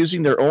 Are they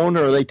using their own,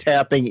 or are they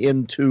tapping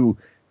into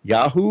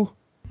Yahoo?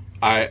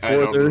 I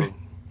don't know.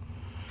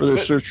 For their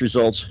search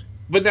results.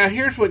 But now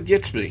here's what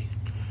gets me.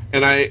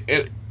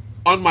 And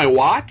on my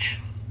watch,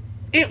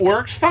 it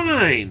works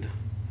fine.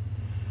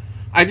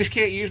 I just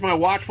can't use my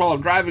watch while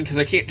I'm driving because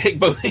I can't take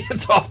both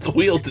hands off the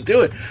wheel to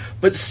do it.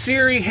 But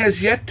Siri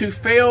has yet to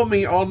fail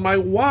me on my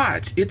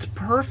watch. It's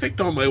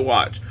perfect on my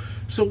watch.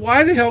 So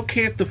why the hell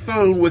can't the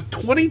phone with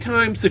 20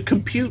 times the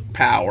compute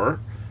power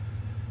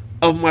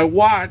of my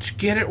watch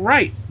get it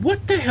right?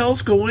 What the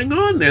hell's going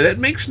on there? That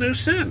makes no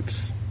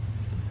sense.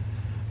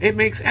 It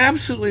makes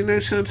absolutely no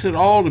sense at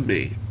all to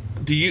me.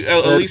 Do you,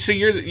 Elisa,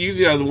 you're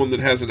the other one that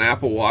has an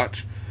Apple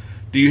Watch.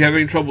 Do you have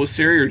any trouble with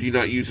Siri, or do you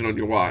not use it on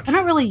your watch? I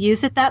don't really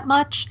use it that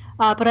much,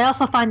 but I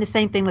also find the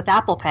same thing with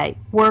Apple Pay.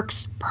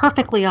 Works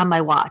perfectly on my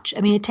watch.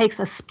 I mean, it takes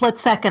a split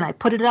second. I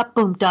put it up,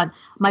 boom, done.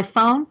 My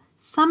phone,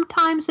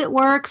 sometimes it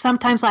works.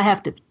 Sometimes I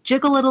have to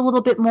jiggle it a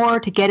little bit more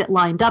to get it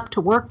lined up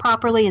to work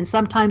properly, and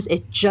sometimes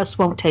it just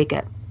won't take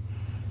it.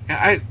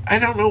 I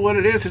don't know what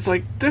it is. It's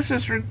like, this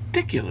is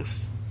ridiculous.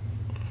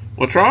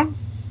 What's wrong?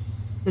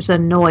 There's a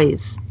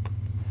noise.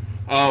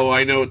 Oh,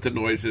 I know what the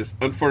noise is.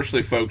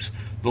 Unfortunately, folks,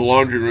 the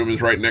laundry room is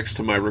right next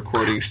to my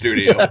recording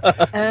studio.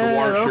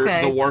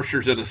 The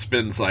washer's in a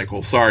spin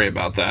cycle. Sorry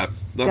about that.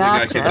 Nothing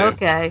I can do.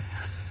 Okay.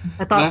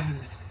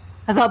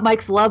 I thought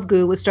Mike's love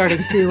goo was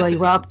starting to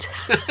erupt.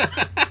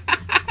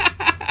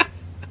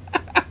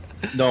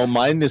 No,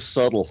 mine is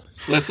subtle.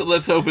 Let's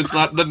hope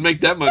doesn't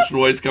make that much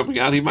noise coming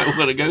out. He might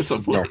want to go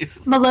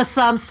someplace. No.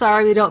 Melissa, I'm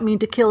sorry. We don't mean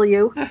to kill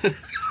you.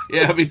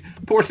 Yeah, I mean,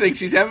 poor thing.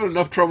 She's having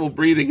enough trouble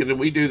breathing, and then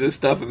we do this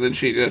stuff, and then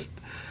she just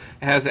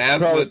has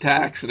asthma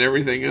attacks and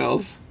everything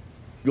else.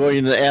 Going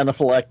into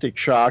anaphylactic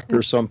shock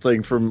or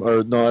something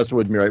that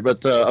wouldn't be right,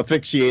 but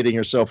asphyxiating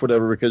herself,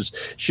 whatever, because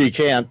she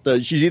can't.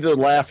 She's either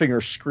laughing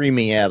or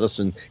screaming at us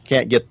and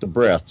can't get the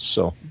breath.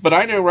 So, but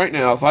I know right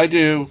now if I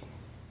do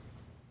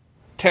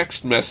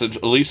text message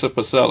Elisa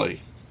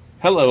Pacelli,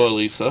 hello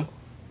Elisa,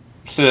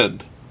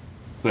 send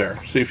there.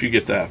 See if you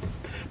get that.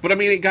 But I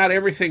mean, it got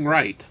everything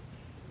right.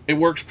 It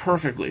works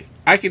perfectly.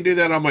 I can do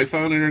that on my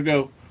phone and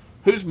go,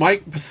 who's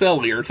Mike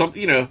Pacelli or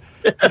something,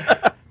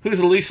 who's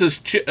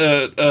Elisa's,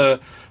 Elisa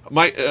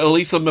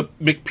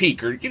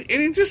McPeak, and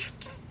it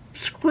just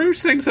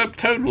screws things up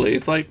totally.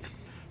 It's like,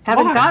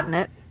 haven't gotten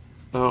it.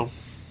 Oh,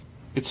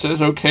 it says,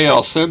 okay,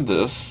 I'll send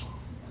this.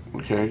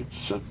 Okay,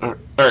 so, all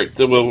right,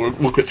 then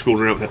we'll quit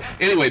screwing around with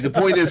that. Anyway, the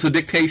point is the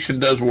dictation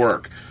does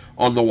work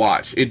on the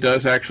watch. It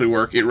does actually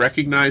work. It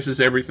recognizes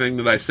everything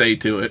that I say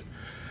to it.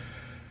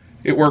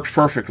 It works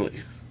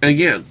perfectly. And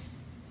again,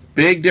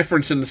 big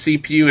difference in the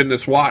CPU in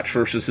this watch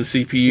versus the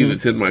CPU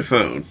that's in my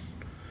phone.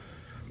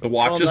 The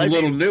watch is a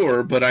little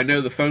newer, but I know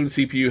the phone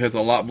CPU has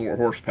a lot more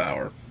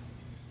horsepower.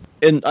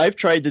 And I've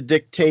tried to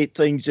dictate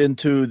things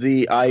into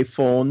the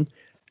iPhone,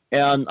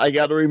 And I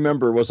got to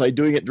remember, was I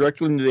doing it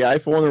directly into the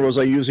iPhone, or was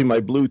I using my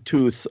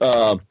Bluetooth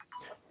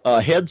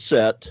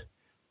headset?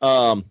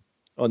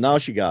 Now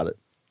she got it.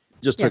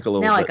 Just took a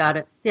little now bit. I got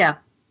it. Yeah.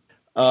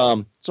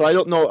 So I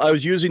don't know. I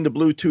was using the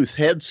Bluetooth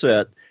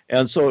headset,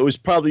 and so it was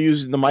probably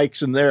using the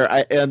mics in there.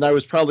 I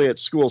was probably at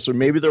school, so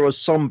maybe there was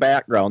some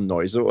background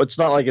noise. It's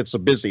not like it's a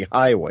busy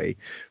highway,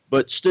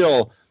 but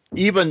still,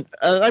 even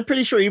I'm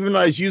pretty sure even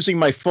when I was using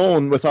my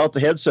phone without the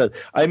headset,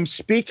 I'm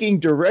speaking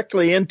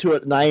directly into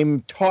it, and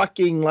I'm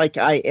talking like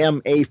I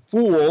am a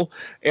fool,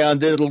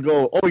 and it'll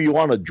go, "Oh, you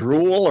want to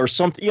drool or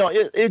something?"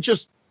 It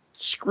just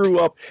screw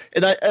up,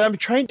 and I'm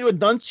trying to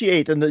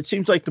enunciate, and it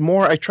seems like the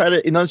more I try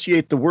to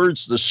enunciate the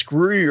words, the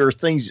screwier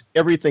things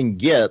everything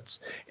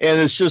gets, and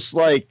it's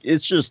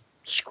just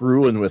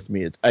screwing with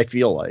me. I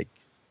feel like.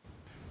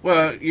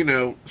 Well,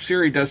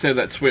 Siri does have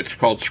that switch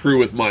called Screw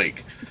with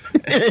Mike.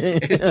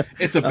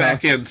 It's a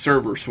back-end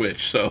server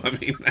switch, so I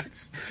mean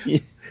that's.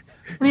 I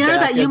don't know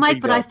about you,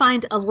 Mike, but I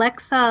find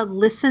Alexa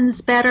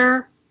listens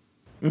better,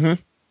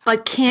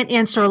 but can't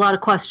answer a lot of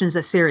questions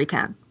that Siri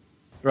can.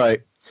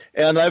 Right,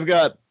 and I've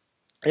got.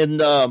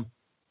 And I'm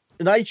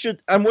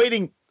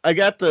waiting.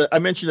 I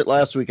mentioned it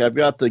last week. I've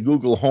got the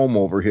Google Home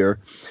over here,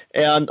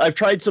 and I've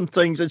tried some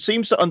things. It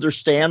seems to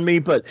understand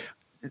me,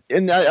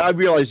 and I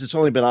realize it's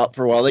only been out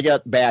for a while. They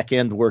got back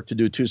end work to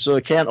do too, so they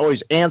can't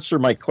always answer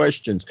my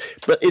questions.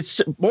 But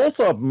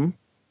both of them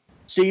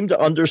seem to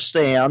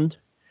understand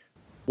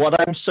what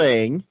I'm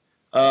saying.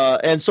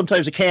 And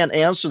sometimes it can't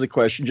answer the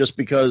question just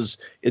because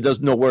it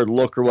doesn't know where to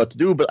look or what to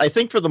do. But I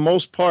think for the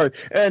most part,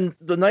 and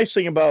the nice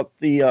thing about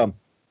the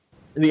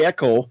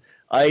Echo,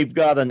 I've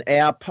got an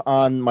app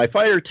on my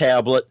Fire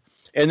tablet,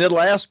 and it'll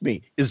ask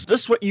me, is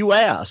this what you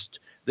asked?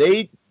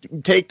 They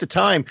take the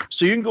time.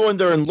 So you can go in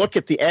there and look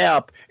at the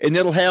app, and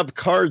it'll have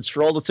cards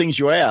for all the things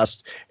you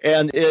asked.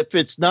 And if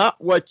it's not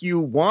what you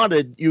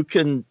wanted, you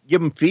can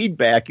give them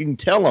feedback. You can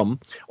tell them,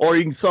 or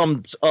you can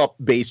thumbs up,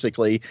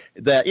 basically,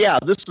 that, yeah,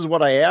 this is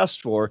what I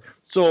asked for.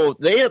 So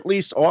they at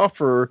least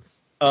offer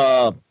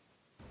the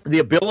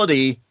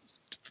ability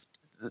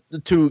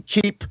to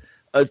keep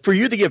for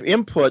you to give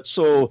input,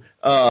 so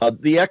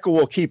the Echo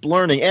will keep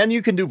learning, and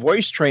you can do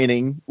voice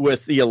training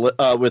with the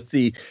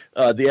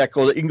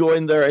Echo. That you can go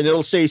in there and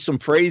it'll say some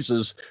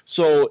phrases,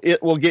 so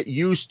it will get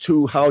used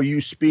to how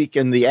you speak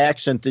and the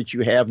accent that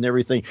you have and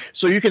everything.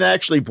 So you can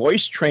actually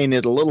voice train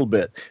it a little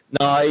bit.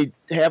 Now I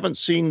haven't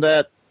seen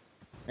that.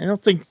 I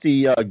don't think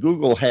the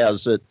Google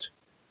has it.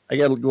 I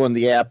got to go in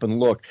the app and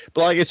look.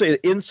 But like I say,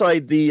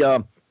 inside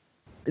the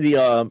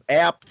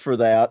app for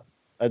that.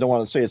 I don't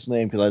want to say its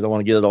name because I don't want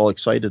to get it all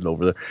excited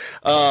over there.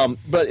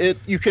 But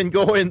you can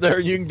go in there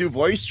and you can do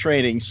voice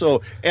training.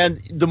 So,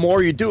 and the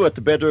more you do it,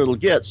 the better it'll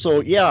get.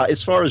 So, yeah,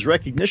 as far as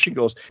recognition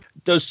goes,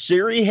 does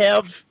Siri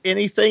have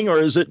anything, or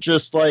is it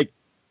just like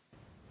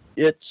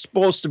it's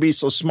supposed to be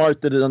so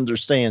smart that it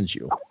understands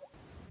you?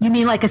 You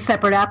mean like a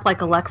separate app like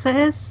Alexa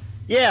is?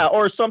 Yeah,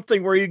 or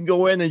something where you can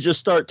go in and just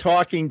start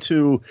talking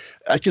to,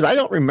 because I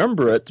don't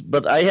remember it,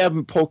 but I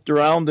haven't poked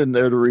around in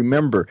there to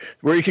remember,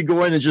 where you could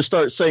go in and just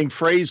start saying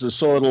phrases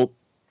so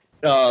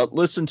it'll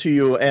listen to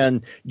you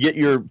and get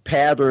your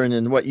pattern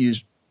and what you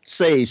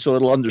say so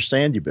it'll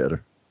understand you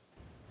better.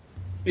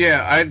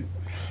 Yeah,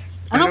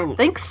 I don't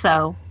think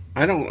so.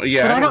 I don't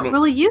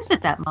really use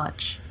it that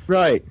much.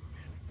 Right.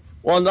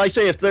 Well, and I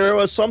say if there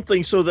was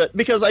something so that,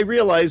 because I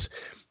realize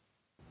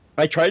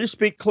I try to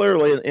speak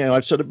clearly, and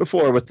I've said it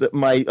before, with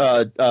my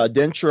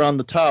denture on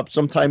the top,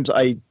 sometimes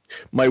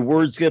my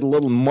words get a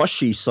little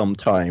mushy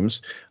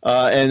sometimes,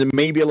 and it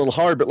may be a little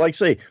hard. But like I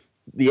say,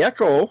 the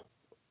Echo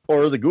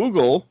or the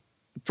Google,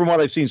 from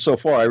what I've seen so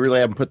far, I really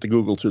haven't put the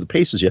Google through the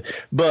paces yet,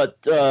 but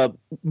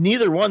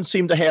neither one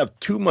seemed to have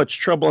too much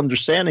trouble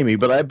understanding me.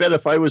 But I bet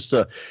if I was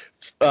to,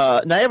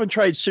 and I haven't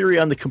tried Siri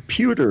on the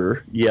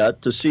computer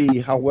yet to see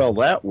how well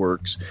that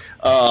works.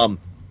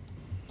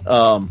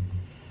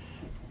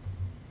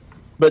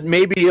 But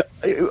maybe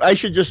I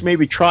should just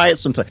maybe try it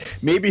sometime.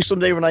 Maybe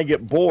someday when I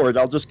get bored,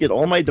 I'll just get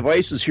all my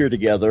devices here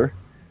together,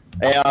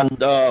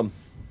 and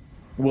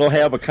we'll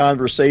have a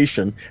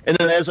conversation. And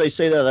then as I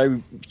say that,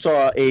 I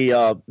saw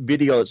a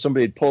video that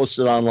somebody had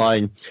posted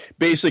online.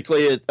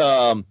 Basically,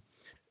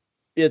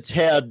 it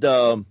had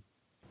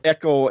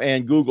Echo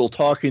and Google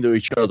talking to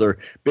each other.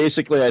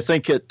 Basically, I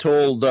think it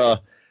told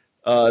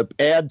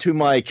add to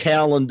my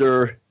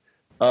calendar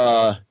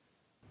to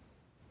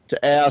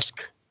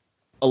ask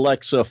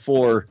Alexa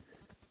for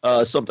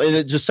something, and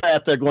it just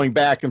sat there going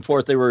back and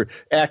forth. They were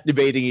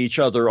activating each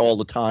other all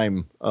the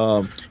time.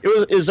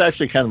 It was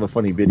actually kind of a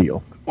funny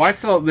video. Well, I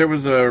thought there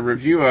was a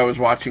review I was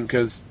watching,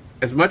 because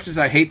as much as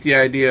I hate the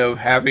idea of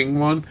having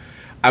one,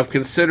 I've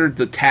considered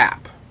the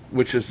Tap,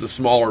 which is the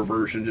smaller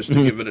version, just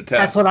to give it a test.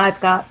 That's what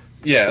I've got.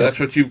 Yeah, that's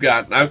what you've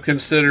got. I've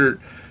considered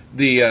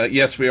the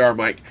yes, we are,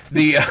 Mike.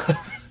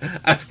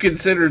 I've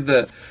considered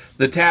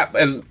the Tap,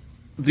 and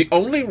the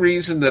only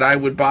reason that I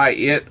would buy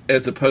it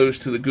as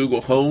opposed to the Google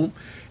Home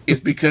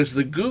is because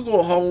the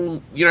Google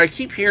Home, I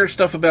keep hearing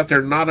stuff about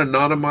they're not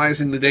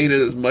anonymizing the data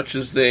as much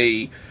as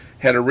they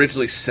had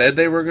originally said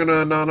they were going to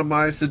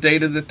anonymize the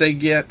data that they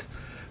get.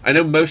 I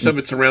know most of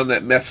it's around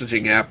that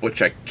messaging app,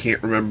 which I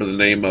can't remember the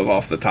name of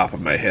off the top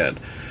of my head.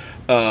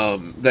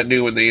 That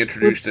new one they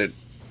introduced it.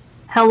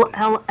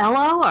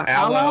 Allo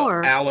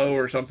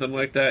or something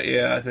like that.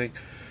 Yeah, I think.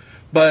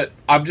 But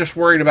I'm just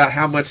worried about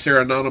how much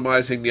they're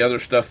anonymizing the other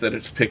stuff that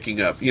it's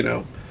picking up.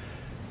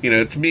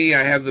 It's me.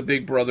 I have the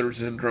Big Brother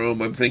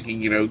syndrome. I'm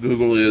thinking,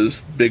 Google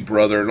is Big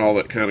Brother and all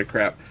that kind of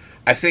crap.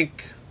 I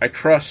think I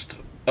trust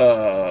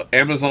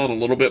Amazon a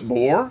little bit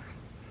more,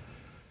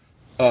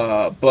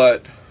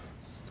 but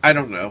I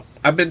don't know.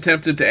 I've been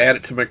tempted to add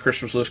it to my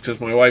Christmas list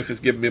because my wife has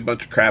given me a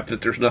bunch of crap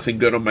that there's nothing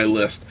good on my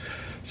list.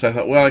 So I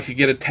thought, well, I could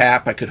get a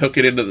tap. I could hook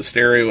it into the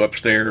stereo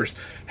upstairs,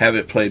 have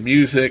it play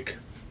music.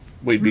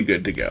 We'd be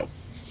good to go.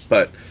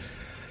 But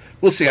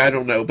we'll see. I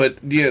don't know. But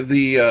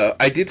yeah,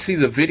 I did see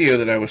the video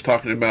that I was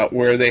talking about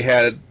where they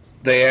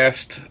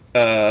asked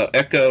the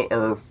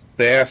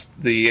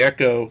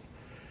Echo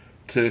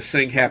to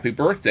sing Happy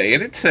Birthday,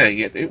 and it sang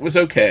it. It was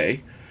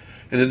okay.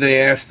 And then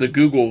they asked the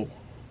Google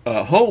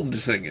Home to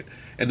sing it.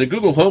 And the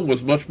Google Home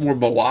was much more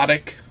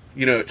melodic.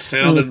 It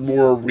sounded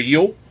more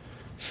real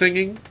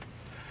singing.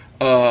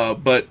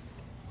 But,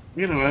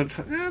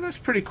 that's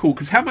pretty cool.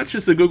 Because how much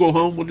is the Google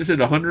Home? What is it,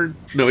 100?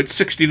 No, it's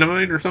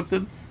 69 or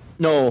something?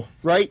 No,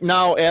 right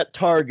now at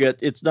Target,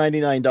 it's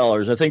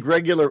 $99. I think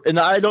regular, and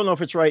I don't know if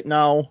it's right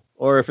now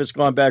or if it's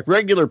gone back.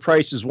 Regular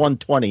price is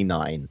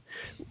 $129,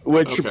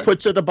 which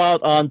puts it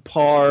about on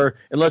par,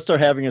 unless they're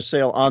having a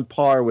sale, on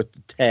par with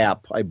the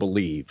Tap, I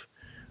believe.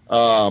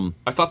 I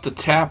thought the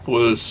Tap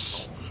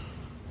was...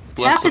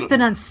 Tap has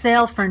been on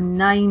sale for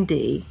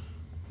 $90.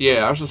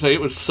 Yeah, I was going to say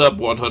it was sub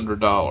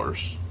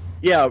 $100.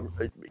 Yeah,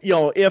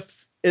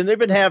 and they've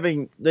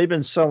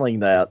been selling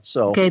that.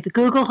 So okay, the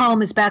Google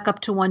Home is back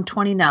up to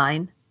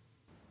 $129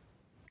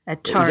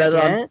 at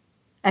Target.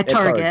 At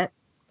Target.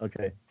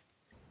 Okay.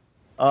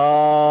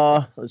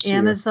 Let's see.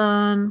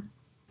 Amazon.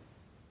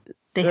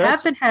 They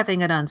have been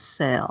having it on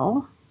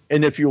sale.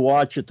 And if you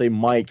watch it, they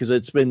might, because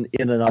it's been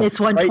in and out. It's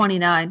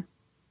 $129.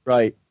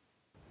 Right.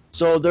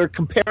 So they're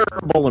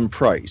comparable in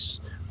price.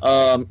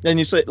 And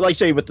you say,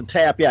 with the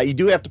Tap, yeah, you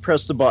do have to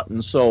press the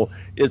button. So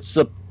it's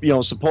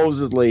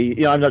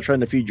supposedly, I'm not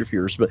trying to feed your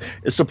fears, but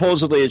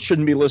supposedly it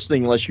shouldn't be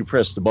listening unless you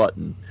press the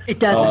button. It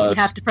doesn't. You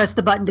have to press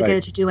the button to get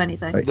it to do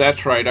anything. Right.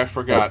 That's right. I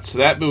forgot. Right. So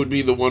that would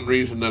be the one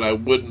reason that I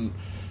wouldn't.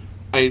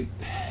 I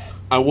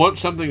want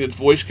something that's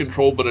voice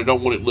controlled, but I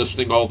don't want it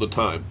listening all the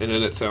time. And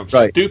then it sounds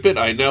stupid.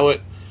 I know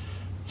it.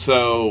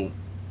 So.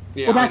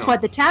 Yeah, well, that's why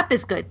the Tap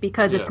is good,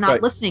 because it's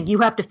not listening. You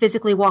have to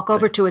physically walk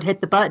over to it, hit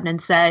the button, and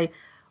say,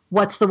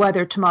 "What's the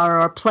weather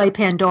tomorrow?" or play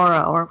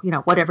Pandora, or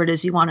whatever it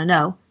is you want to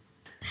know.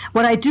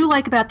 What I do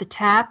like about the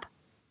Tap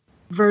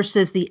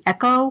versus the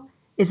Echo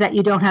is that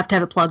you don't have to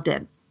have it plugged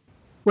in.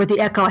 Where the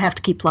Echo, I have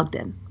to keep plugged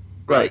in.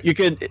 Right. You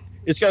can.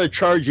 It's got a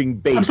charging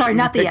base. I'm sorry,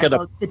 not the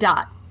Echo. The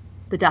Dot.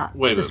 The Dot.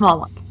 Wait a minute. The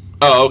small one.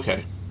 Oh,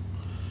 okay.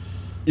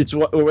 Wait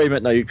a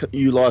minute. Now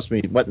you lost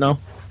me. What now?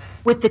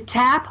 With the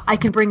Tap, I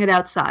can bring it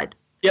outside.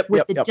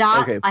 With the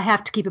Dot, I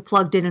have to keep it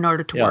plugged in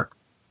order to work.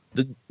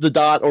 The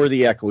Dot or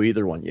the Echo,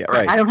 either one. Yeah,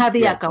 right. I don't have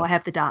the Echo. I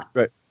have the Dot.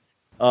 Right.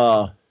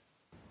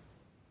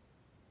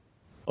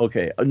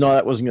 Okay. No,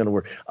 that wasn't going to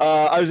work.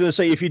 I was going to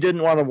say, if you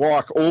didn't want to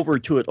walk over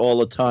to it all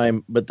the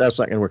time, but that's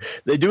not going to work.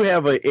 They do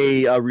have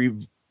a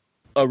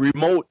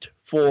remote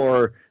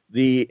for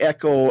the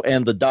Echo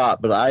and the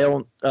Dot, but I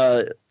don't.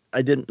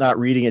 I did not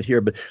reading it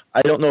here, but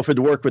I don't know if it'd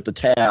work with the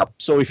Tap.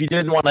 So if you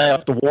didn't want to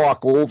have to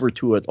walk over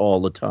to it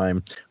all the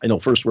time, I know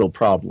first world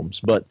problems,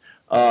 but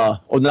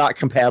or not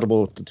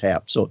compatible with the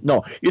Tap. So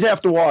no, you'd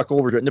have to walk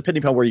over to it. And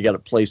depending on where you got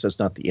it placed, that's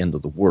not the end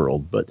of the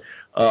world. But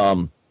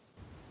and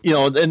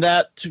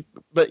that.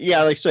 But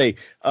yeah, like I say,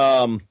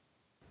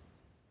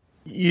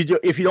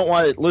 if you don't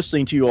want it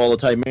listening to you all the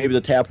time, maybe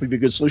the Tap would be a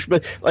good solution.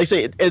 But like I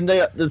say, and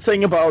the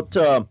thing about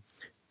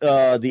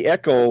the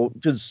Echo,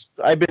 because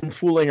I've been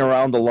fooling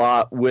around a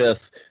lot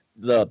with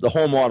the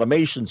home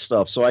automation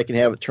stuff, so I can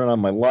have it turn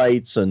on my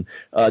lights and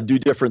do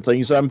different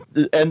things.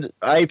 And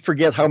I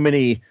forget how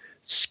many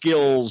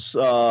skills.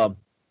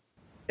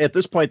 At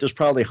this point, there's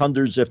probably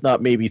hundreds, if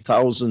not maybe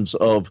thousands,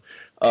 of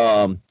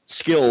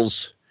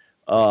skills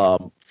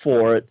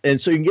for it, and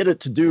so you can get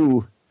it to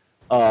do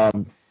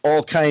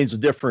all kinds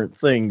of different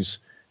things.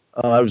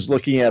 I was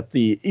looking at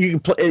you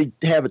can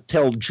have it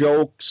tell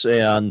jokes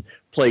and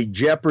play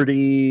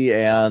Jeopardy,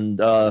 and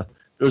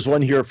there's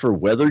one here for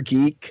Weather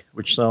Geek,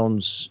 which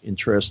sounds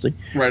interesting.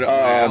 Right up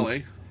my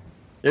alley.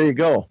 There you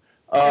go.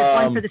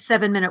 There's one for the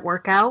 7-minute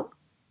workout.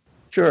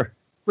 Sure.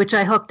 Which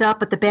I hooked up,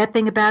 but the bad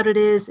thing about it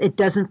is it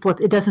doesn't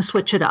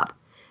switch it up.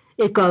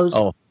 It goes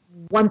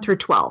 1 through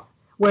 12.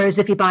 Whereas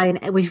if you buy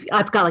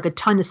I've got like a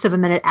ton of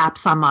 7-minute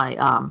apps on my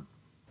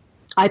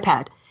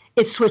iPad.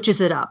 It switches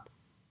it up.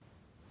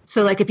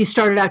 So like if you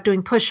started out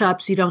doing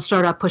push-ups, you don't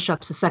start out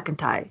push-ups the second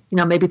time.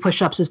 Maybe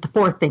push-ups is the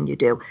fourth thing you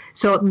do.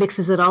 So it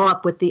mixes it all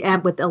up with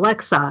with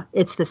Alexa.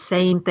 It's the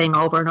same thing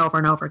over and over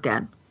and over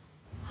again.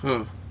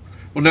 Huh.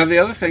 Well, now the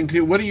other thing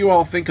too, what do you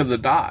all think of the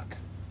Dot?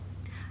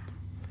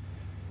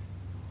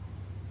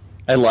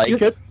 I like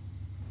it.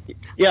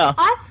 Yeah.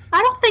 I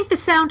don't don't think the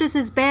sound is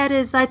as bad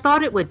as I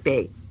thought it would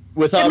be.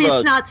 It's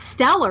not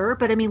stellar,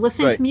 but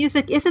listening to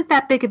music isn't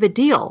that big of a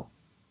deal.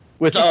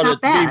 Without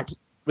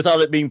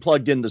it being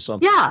plugged into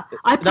something. Yeah,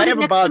 I put it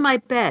next to my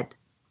bed.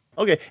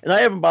 Okay, and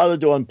I haven't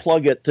bothered to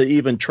unplug it to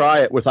even try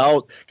it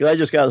without, because I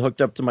just got it hooked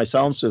up to my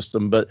sound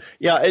system. But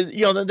yeah,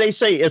 they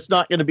say it's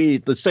not going to be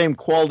the same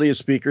quality of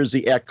speakers,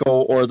 the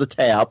Echo or the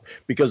Tap,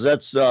 because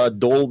that's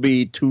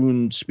Dolby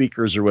tuned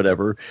speakers or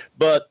whatever.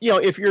 But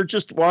if you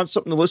just want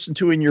something to listen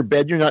to in your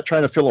bed, you're not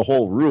trying to fill a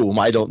whole room.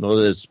 I don't know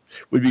that it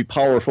would be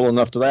powerful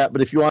enough to that.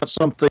 But if you want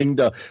something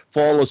to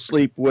fall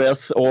asleep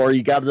with, or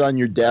you got it on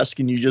your desk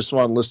and you just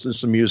want to listen to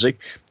some music,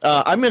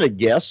 I'm going to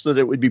guess that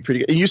it would be pretty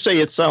good. And you say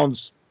it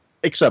sounds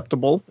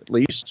acceptable, at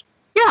least.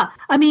 Yeah,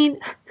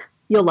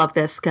 you'll love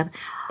this.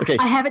 Okay.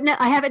 I have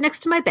it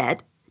next to my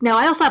bed. Now,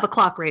 I also have a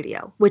clock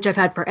radio, which I've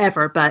had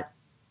forever, but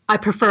I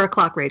prefer a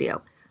clock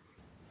radio.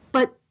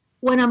 But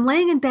when I'm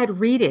laying in bed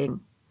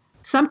reading,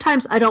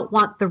 sometimes I don't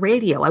want the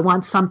radio. I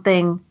want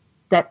something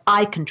that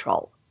I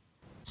control.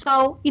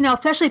 So,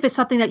 especially if it's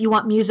something that you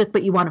want music,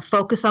 but you want to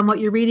focus on what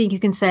you're reading, you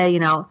can say,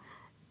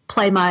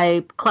 play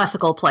my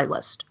classical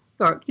playlist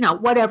or,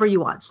 whatever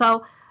you want.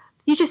 So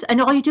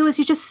and all you do is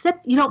you just sit.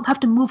 You don't have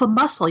to move a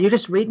muscle. You're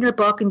just reading your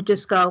book and you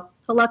just go,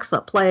 Alexa,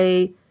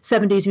 play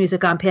 70s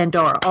music on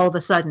Pandora. All of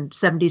a sudden,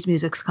 70s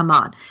music's come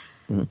on.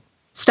 Mm-hmm.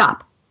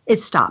 Stop. It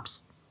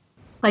stops.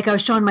 Like I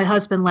was showing my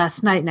husband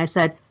last night and I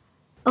said,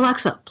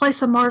 Alexa, play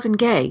some Marvin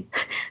Gaye.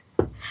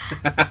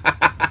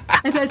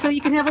 I said, so you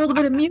can have a little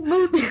bit of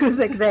mood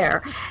music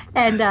there.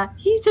 And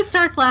he just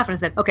starts laughing and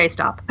said, okay,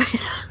 stop.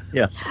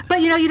 Yeah.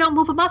 But, you don't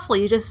move a muscle.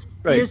 You just...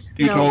 Right.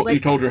 You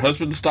told your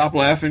husband to stop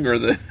laughing or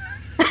the...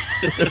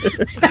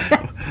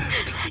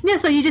 Yeah,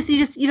 so you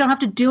don't have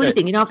to do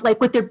anything. You don't have,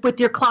 with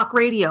your clock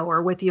radio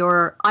or with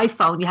your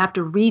iPhone, you have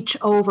to reach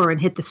over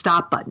and hit the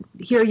stop button.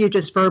 Here you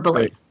just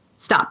verbally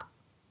stop.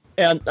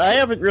 And I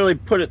haven't really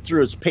put it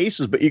through its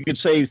paces, but you could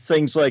say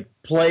things like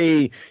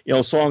play,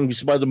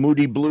 songs by the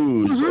Moody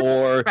Blues,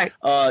 or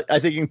I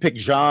think you can pick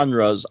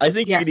genres. I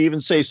think you could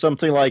even say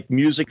something like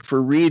music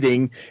for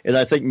reading, and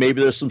I think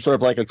maybe there's some sort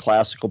of like a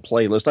classical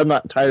playlist. I'm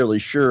not entirely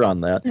sure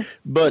on that,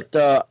 but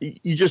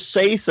you just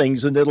say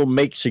things and it'll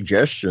make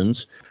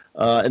suggestions.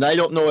 And I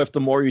don't know if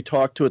the more you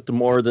talk to it, the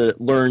more that it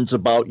learns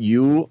about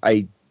you.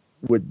 I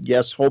would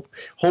guess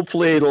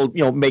hopefully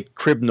it'll make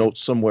crib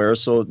notes somewhere,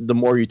 so the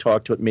more you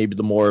talk to it, maybe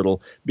the more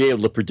it'll be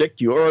able to predict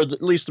you, or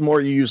at least the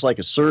more you use like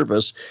a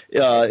service,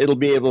 it'll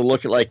be able to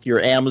look at like your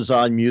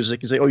Amazon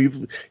Music and say,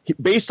 you've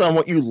based on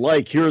what you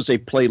like, here's a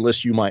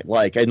playlist you might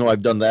like. I know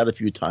I've done that a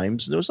few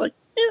times and it was like,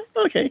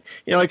 okay,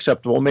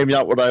 acceptable. Maybe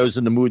not what I was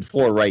in the mood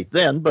for right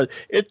then, but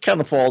it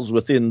kind of falls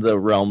within the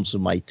realms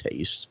of my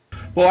taste.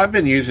 Well, I've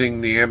been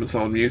using the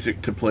Amazon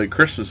Music to play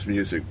Christmas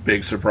music.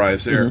 Big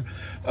surprise there.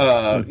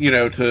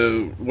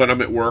 To when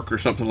I'm at work or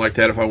something like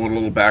that, if I want a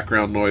little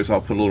background noise,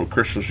 I'll put a little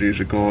Christmas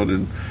music on,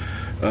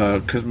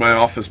 and because my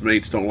office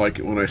mates don't like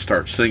it when I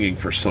start singing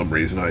for some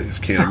reason. I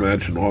just can't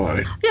imagine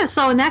why. Yeah,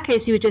 so in that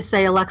case, you would just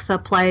say, Alexa,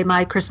 play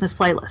my Christmas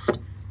playlist,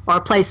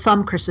 or play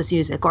some Christmas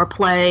music, or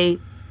play,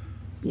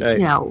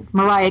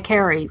 Mariah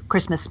Carey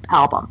Christmas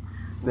album,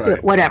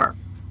 whatever.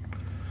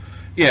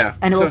 Yeah,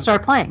 and it will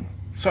start playing.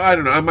 So I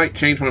don't know. I might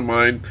change my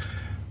mind.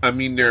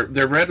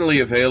 They're readily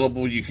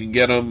available. You can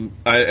get them.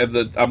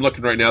 I'm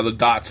looking right now. The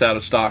Dot's out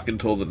of stock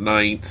until the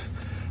 9th.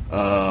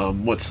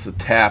 What's the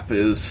Tap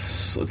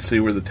is? Let's see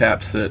where the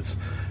Tap sits.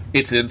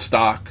 It's in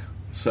stock.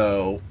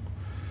 So,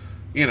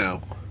 I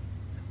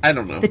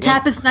don't know. The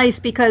Tap is nice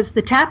because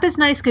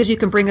you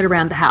can bring it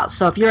around the house.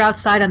 So if you're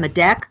outside on the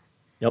deck,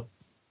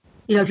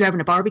 if you're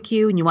having a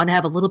barbecue and you want to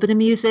have a little bit of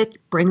music,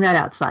 bring that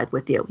outside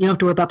with you. You don't have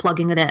to worry about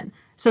plugging it in.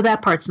 So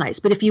that part's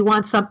nice. But if you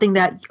want something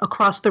that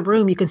across the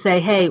room, you can say,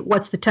 hey,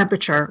 what's the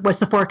temperature? What's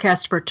the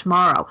forecast for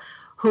tomorrow?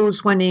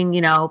 Who's winning,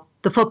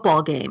 the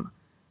football game?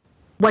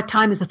 What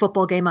time is the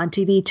football game on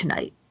TV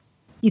tonight?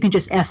 You can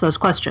just ask those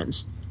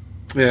questions.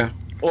 Yeah.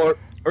 Or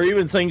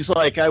even things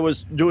like I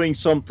was doing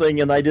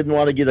something and I didn't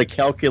want to get a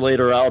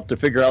calculator out to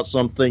figure out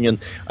something, and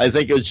I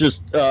think it was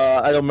just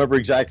I don't remember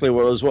exactly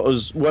what it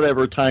was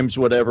whatever times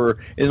whatever,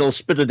 and it'll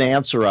spit an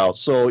answer out.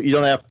 So you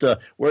don't have to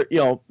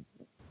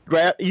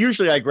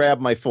usually I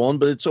grab my phone,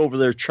 but it's over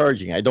there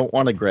charging. I don't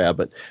want to grab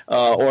it.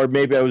 Or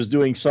maybe I was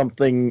doing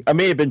something. I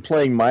may have been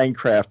playing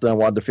Minecraft and I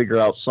wanted to figure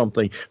out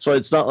something. So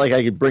it's not like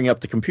I could bring up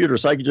the computer.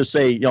 So I could just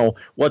say,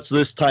 what's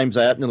this times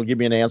that? And it'll give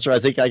me an answer. I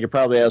think I could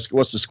probably ask,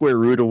 what's the square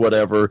root or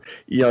whatever,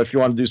 if you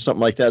want to do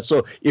something like that.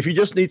 So if you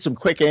just need some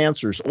quick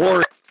answers,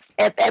 or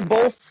and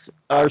both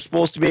are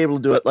supposed to be able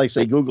to do it. Like,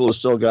 say, Google has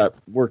still got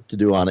work to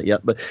do on it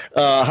yet. But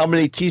how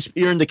many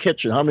teaspoons, you're in the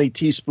kitchen, how many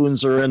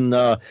teaspoons are in,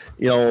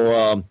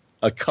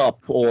 a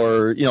cup,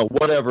 or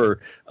whatever,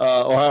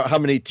 or how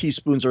many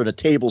teaspoons are in a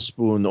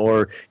tablespoon,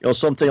 or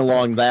something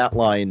along that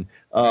line.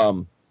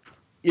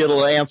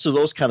 It'll answer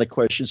those kind of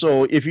questions.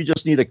 So if you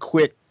just need a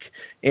quick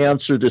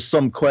answer to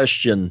some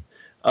question,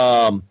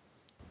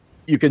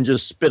 you can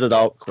just spit it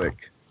out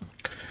quick.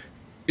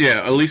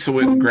 Yeah, Elisa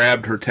went and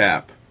grabbed her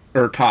Tap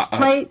or Tap.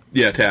 Play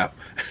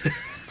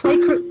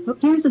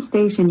Here's a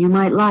station you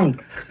might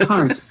like.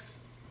 Heart.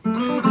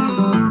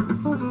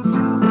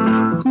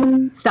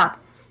 Stop.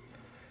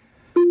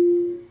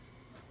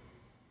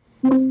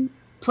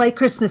 Play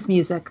Christmas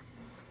music.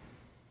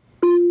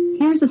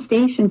 Here's a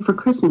station for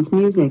Christmas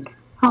music.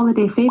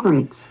 Holiday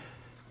favorites.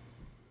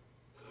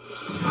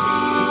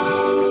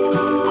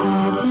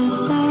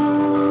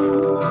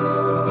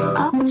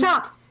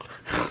 Stop.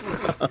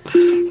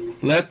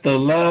 Let the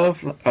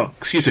love... Oh,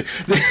 excuse me.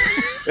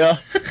 Yeah.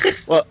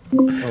 Well,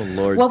 oh,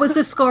 Lord. What was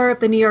the score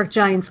of the New York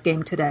Giants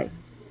game today?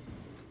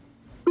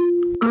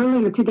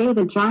 Earlier today,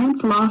 the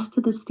Giants lost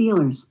to the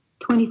Steelers,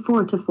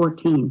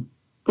 24-14.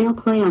 They'll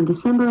play on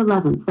December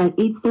 11th at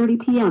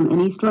 8:30 p.m.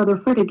 in East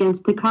Rutherford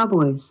against the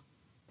Cowboys.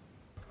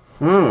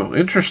 Oh,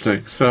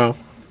 interesting. So,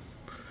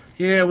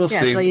 yeah, we'll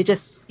see. So you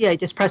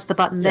just press the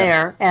button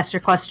there, ask your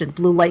question, the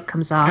blue light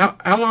comes on.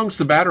 How long's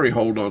the battery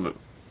hold on it?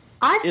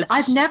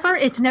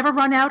 It's never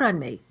run out on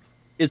me.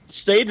 It's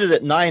stated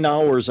at 9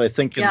 hours, I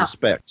think, in the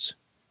specs.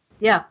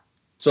 Yeah.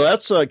 So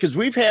that's because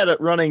we've had it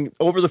running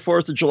over the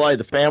 4th of July.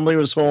 The family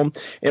was home,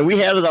 and we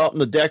had it out on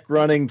the deck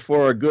running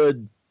for a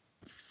good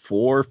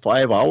 4 or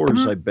 5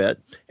 hours, I bet.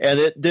 And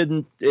it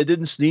didn't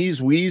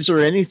sneeze, wheeze, or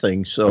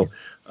anything. So,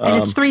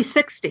 and it's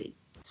 360,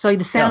 so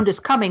the sound is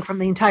coming from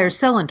the entire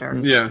cylinder.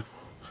 Yeah.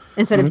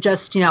 Instead of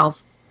just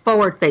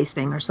forward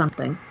facing or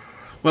something.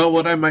 Well,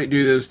 what I might do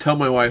is tell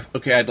my wife,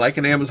 okay, I'd like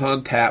an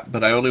Amazon Tap,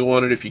 but I only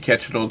want it if you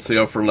catch it on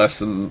sale for less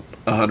than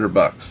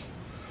 $100.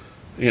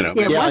 Yeah,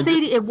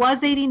 it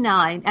was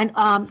 $89,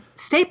 and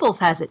Staples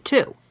has it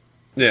too.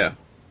 Yeah.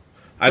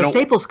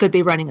 Staples could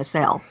be running a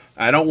sale.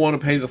 I don't want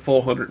to pay the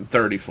full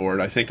 $130 for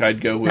it. I think I'd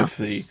go with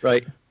the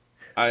right.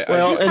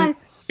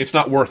 It's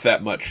not worth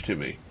that much to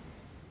me.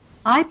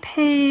 I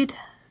paid.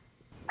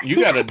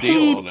 You got a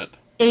deal on it.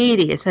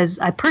 $80. It says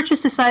I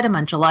purchased this item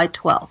on July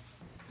 12th.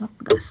 I'm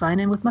going to sign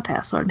in with my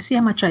password and see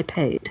how much I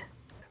paid.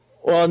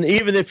 Well, and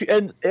even if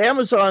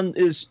Amazon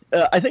is,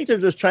 I think they're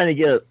just trying to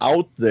get it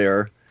out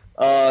there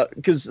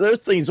because their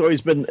thing's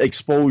always been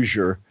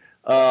exposure.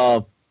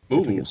 Ooh,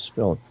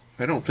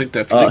 I don't think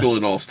that's legal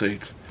in all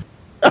states.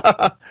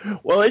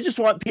 Well, they just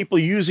want people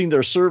using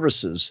their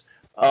services.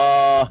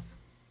 Let's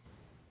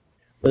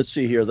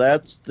see here.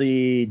 That's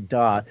the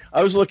dot.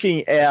 I was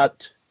looking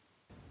at.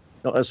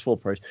 No, that's full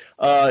price.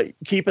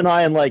 Keep an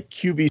eye on like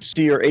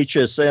QVC or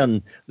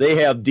HSN. They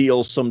have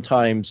deals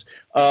sometimes.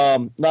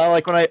 Now,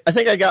 like when I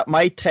think I got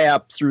my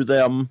tap through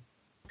them.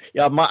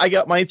 Yeah, I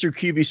got mine through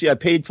QVC. I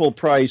paid full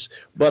price,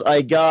 but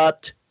I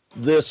got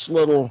this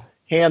little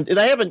hand, and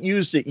I haven't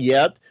used it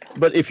yet.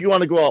 But if you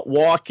want to go out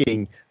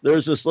walking,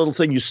 there's this little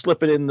thing you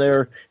slip it in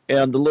there,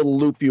 and the little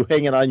loop you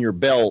hang it on your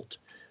belt.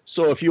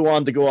 So if you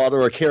wanted to go out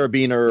or a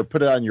carabiner or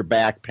put it on your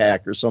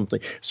backpack or something,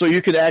 so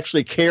you could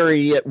actually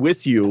carry it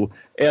with you,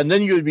 and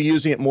then you would be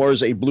using it more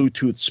as a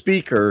Bluetooth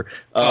speaker.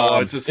 I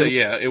was just say,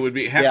 it would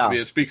have to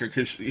be a speaker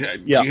because do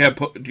you have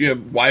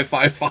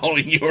Wi-Fi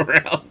following you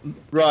around?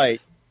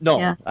 Right.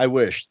 No, I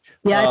wished.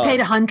 Yeah, I paid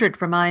 $100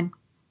 for mine.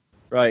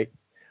 Right.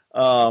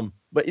 But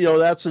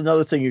that's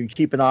another thing. You can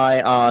keep an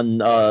eye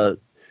on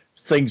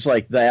things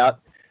like that,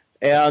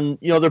 and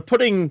they're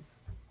putting.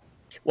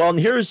 Well, and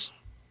here's.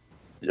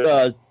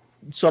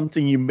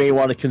 Something you may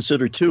want to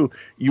consider too.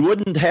 You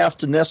wouldn't have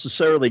to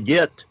necessarily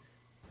get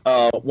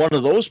one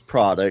of those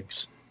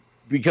products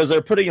because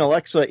they're putting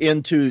Alexa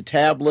into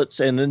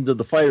tablets and into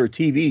the Fire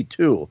TV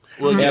too.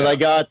 Well, and I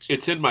got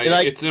it's in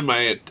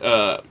my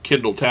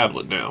Kindle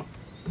tablet now.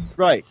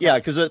 Right, yeah,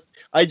 because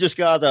I just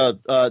got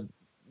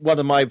one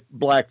of my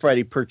Black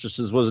Friday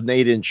purchases was an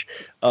 8-inch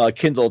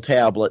Kindle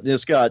tablet, and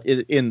it's got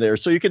it in there,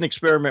 so you can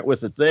experiment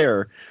with it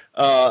there,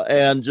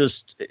 and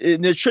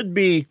it should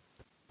be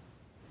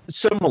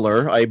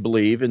similar, I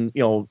believe, in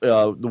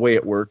the way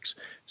it works.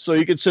 So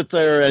you could sit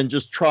there and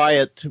just try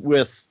it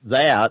with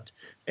that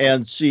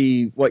and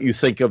see what you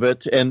think of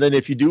it. And then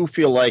if you do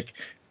feel like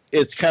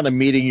it's kind of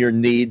meeting your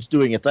needs,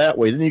 doing it that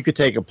way, then you could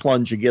take a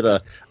plunge and get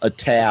a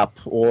tap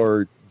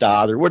or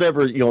dot or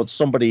whatever,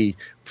 somebody,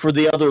 for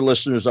the other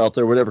listeners out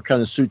there, whatever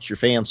kind of suits your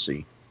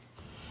fancy.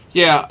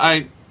 Yeah,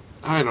 I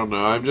don't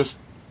know.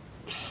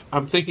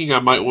 I'm thinking I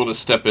might want to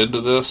step into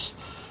this.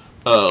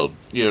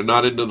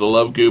 Not into the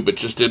Love Goo, but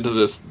just into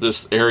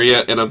this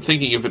area. And I'm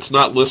thinking if it's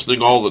not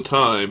listening all the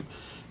time,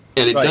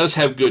 and it does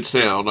have good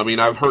sound. I mean,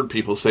 I've heard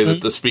people say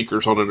that the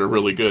speakers on it are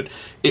really good.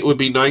 It would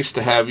be nice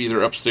to have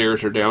either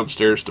upstairs or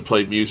downstairs to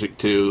play music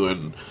to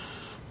and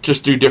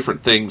just do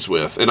different things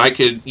with. And I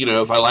could,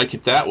 if I like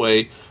it that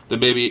way, then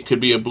maybe it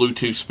could be a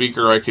Bluetooth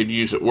speaker I could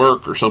use at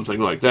work or something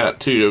like that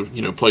too,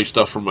 to, play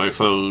stuff from my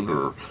phone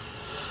or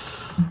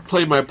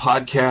play my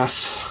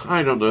podcasts.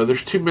 I don't know.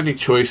 There's too many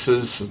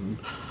choices, and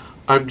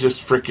I'm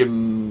just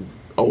freaking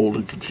old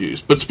and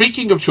confused. But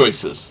speaking of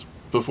choices,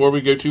 before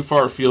we go too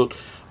far afield,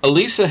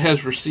 Elisa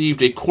has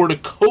received a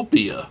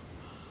cornucopia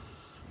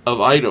of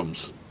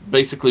items,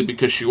 basically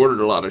because she ordered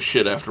a lot of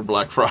shit after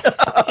Black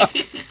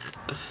Friday.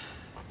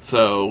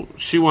 So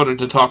she wanted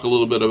to talk a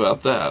little bit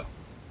about that.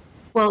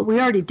 Well, we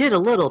already did a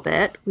little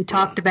bit. We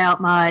talked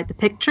about the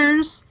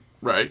pictures.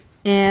 Right.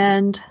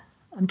 And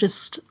I'm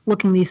just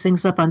looking these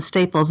things up on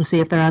Staples to see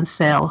if they're on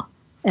sale,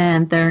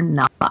 and they're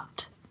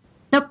not.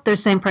 Nope, they're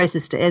same price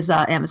as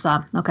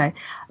Amazon. Okay.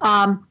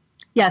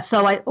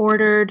 So I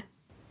ordered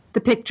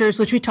the pictures,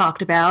 which we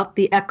talked about,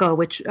 the Echo,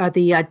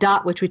 the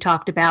Dot, which we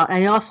talked about.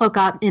 I also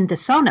got into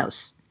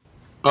Sonos.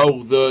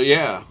 Oh,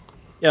 yeah.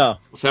 Yeah.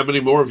 So how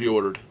many more have you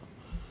ordered?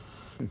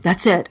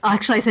 That's it.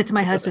 Actually, I said to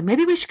my husband,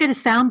 maybe we should get a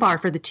sound bar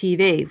for the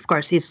TV. Of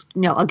course, he's,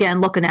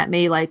 again, looking at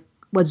me like,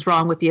 what's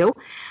wrong with you?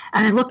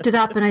 And I looked it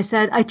up and I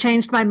said, I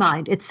changed my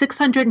mind. It's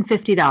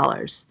 $650.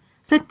 I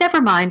said,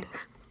 never mind.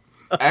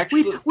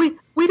 Actually,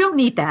 we don't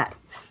need that.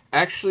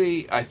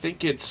 Actually, I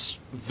think it's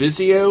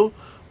Vizio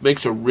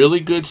makes a really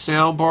good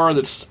sound bar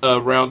that's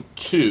around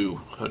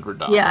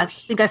 $200. Yeah, I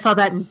think I saw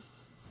that in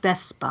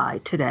Best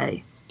Buy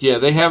today. Yeah,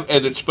 they have,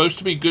 and it's supposed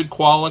to be good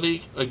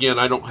quality. Again,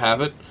 I don't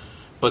have it,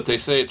 but they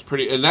say it's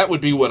pretty, and that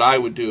would be what I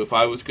would do if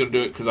I was going to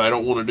do it, because I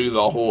don't want to do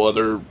the whole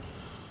other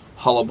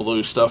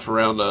hullabaloo stuff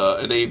around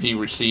an AV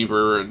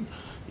receiver and,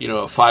 a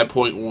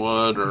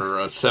 5.1 or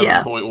a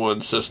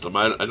 7.1 system.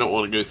 I don't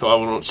want to go through, I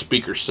want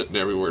speakers sitting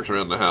everywhere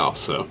around the house,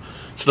 so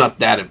it's not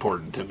that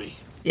important to me.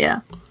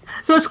 Yeah.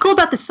 So what's cool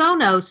about the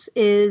Sonos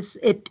is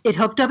it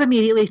hooked up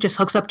immediately. It just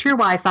hooks up to your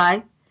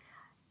Wi-Fi.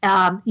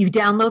 You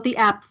download the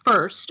app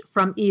first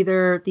from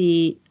either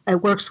it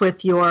works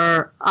with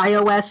your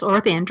iOS or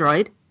with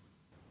Android.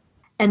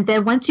 And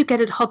then once you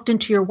get it hooked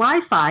into your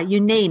Wi-Fi,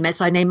 you name it.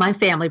 So I named mine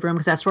Family Room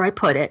because that's where I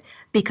put it.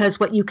 Because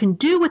what you can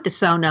do with the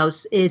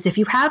Sonos is if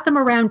you have them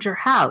around your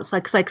house,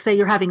 like say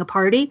you're having a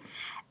party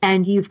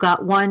and you've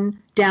got one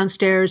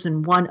downstairs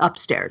and one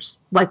upstairs,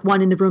 like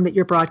one in the room that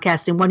you're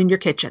broadcasting, one in your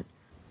kitchen,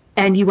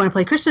 and you want to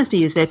play Christmas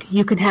music,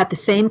 you can have the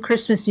same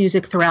Christmas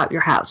music throughout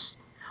your house.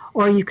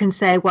 Or you can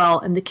say, well,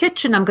 in the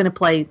kitchen, I'm going to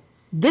play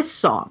this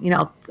song,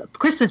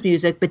 Christmas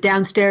music, but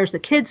downstairs, the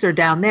kids are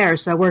down there,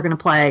 so we're going to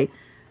play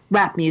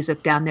rap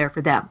music down there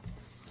for them.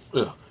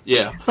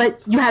 Yeah.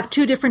 But you have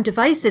two different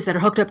devices that are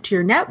hooked up to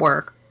your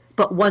network,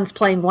 but one's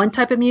playing one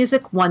type of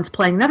music, one's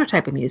playing another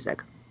type of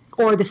music,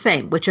 or the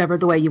same, whichever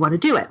the way you want to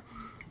do it.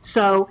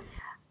 So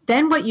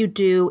then what you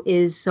do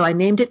is, so I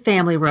named it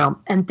Family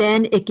Room, and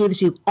then it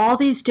gives you all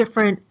these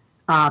different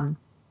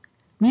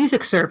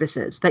music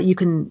services that you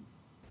can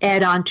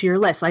add on to your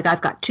list. Like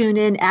I've got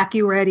TuneIn,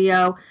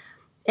 AccuRadio,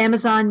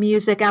 Amazon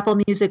Music, Apple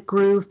Music,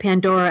 Groove,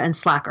 Pandora, and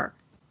Slacker,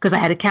 because I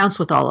had accounts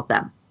with all of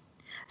them.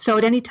 So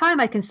at any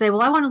time I can say,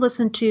 well, I want to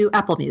listen to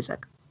Apple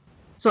Music.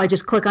 So I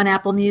just click on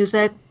Apple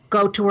Music,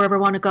 go to wherever I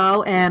want to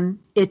go, and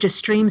it just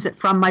streams it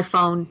from my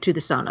phone to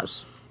the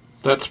Sonos.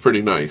 That's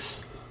pretty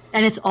nice.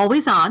 And it's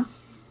always on,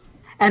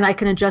 and I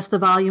can adjust the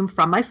volume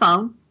from my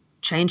phone,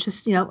 change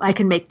this, I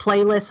can make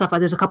playlists. So if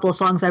there's a couple of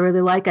songs I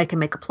really like, I can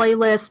make a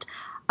playlist.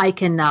 I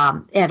can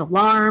add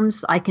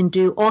alarms. I can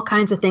do all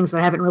kinds of things that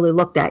I haven't really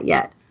looked at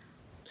yet.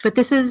 But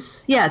this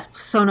is,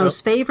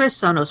 Sonos Favorites,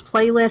 Sonos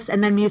Playlists,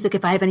 and then music.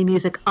 If I have any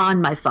music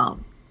on my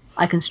phone,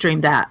 I can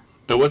stream that.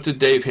 And what did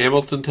Dave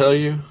Hamilton tell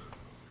you?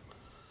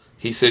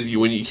 He said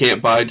when you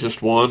can't buy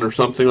just one or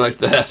something like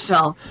that.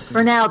 Well,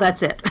 for now,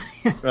 that's it.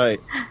 Right.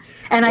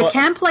 And I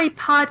can play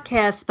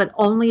podcasts, but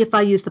only if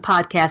I use the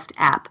podcast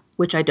app,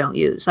 which I don't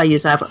use. I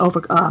use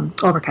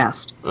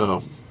Overcast.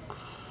 Oh.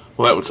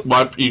 Well,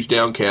 I use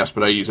Downcast,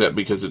 but I use that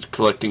because it's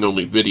collecting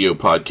only video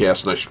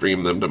podcasts, and I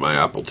stream them to my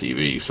Apple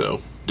TV,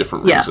 so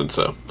different reason.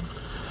 So,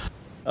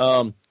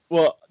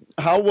 well,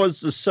 how was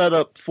the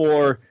setup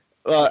for?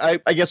 I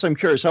guess I'm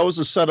curious. How was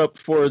the setup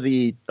for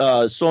the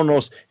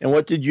Sonos, and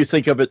what did you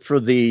think of it for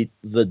the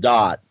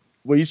Dot?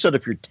 Well, you set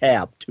up your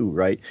tab too,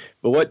 right?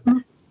 But what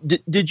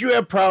did you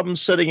have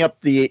problems setting up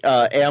the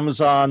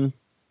Amazon,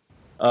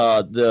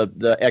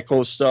 the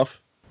Echo stuff?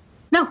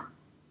 No.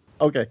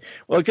 Okay.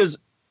 Well, because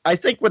I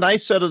think when I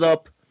set it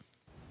up,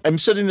 I'm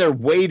sitting there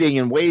waiting,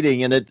 and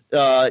it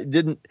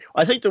didn't.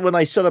 I think that when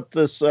I set up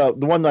this, the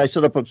one that I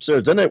set up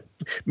upstairs, then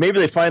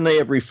maybe they finally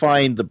have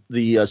refined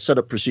the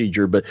setup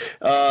procedure. But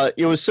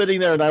it was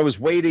sitting there, and I was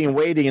waiting,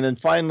 and then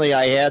finally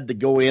I had to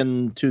go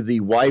into the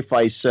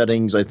Wi-Fi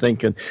settings, I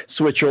think, and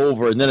switch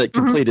over, and then it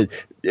completed.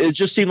 It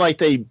just seemed like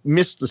they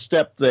missed the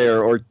step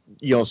there, or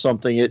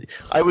something.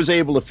 I was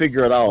able to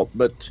figure it out,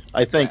 but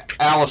I think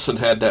Allison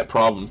had that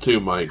problem too,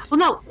 Mike. Well,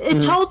 no,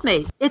 it told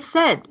me. It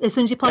said as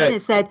soon as you plug in,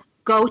 it said,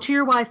 go to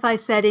your Wi-Fi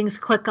settings,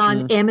 click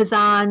on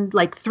Amazon,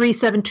 like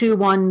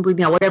 3721,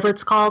 whatever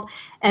it's called,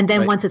 and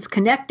then once it's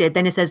connected,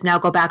 then it says, now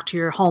go back to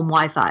your home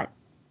Wi-Fi.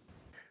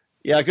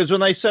 Yeah, because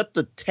when I set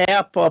the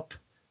tap up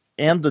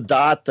and the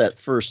Dot that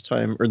first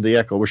time, or the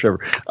Echo,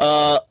 whichever,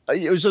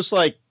 it was just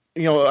like,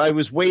 I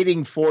was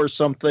waiting for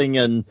something,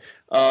 and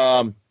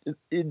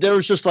there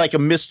was just like a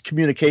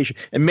miscommunication,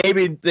 and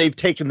maybe they've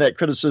taken that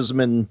criticism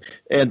and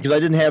because I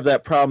didn't have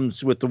that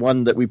problems with the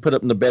one that we put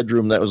up in the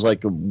bedroom that was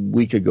like a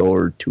week ago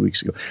or 2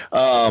 weeks ago.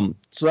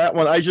 So that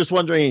one, I was just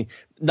wondering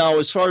now,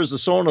 as far as the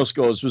Sonos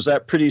goes, was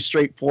that pretty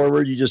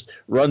straightforward? You just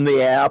run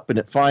the app and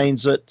it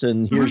finds it,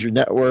 and here's your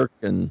network,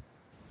 and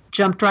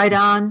jumped right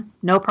on,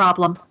 no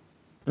problem.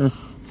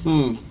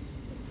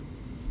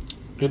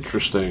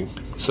 Interesting.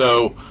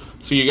 So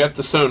So you got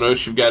the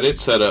Sonos, you've got it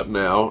set up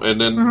now, and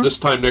then this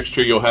time next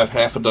year you'll have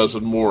half a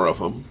dozen more of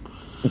them.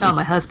 Oh,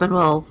 my husband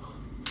will.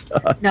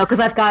 No, because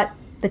I've got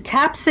the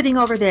tap sitting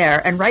over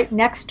there, and right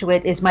next to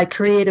it is my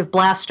Creative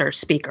Blaster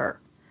speaker.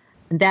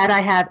 And that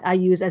I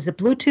use as a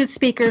Bluetooth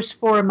speakers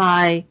for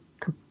my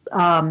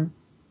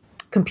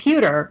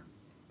computer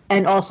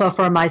and also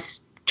for my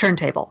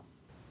turntable.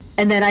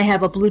 And then I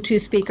have a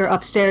Bluetooth speaker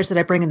upstairs that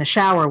I bring in the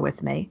shower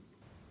with me.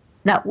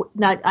 Not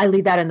I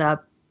leave that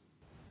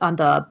on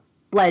the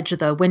ledge of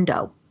the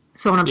window.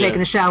 So when I'm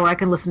taking a shower, I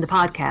can listen to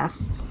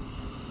podcasts.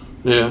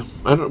 Yeah,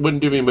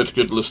 wouldn't do me much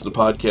good to listen to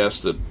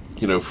podcasts at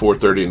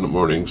 4:30 in the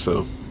morning.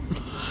 So,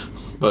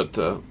 but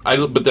then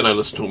I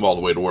listen to them all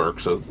the way to work.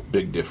 So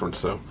big difference.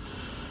 So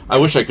I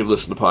wish I could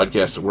listen to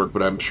podcasts at work,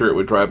 but I'm sure it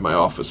would drive my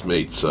office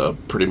mates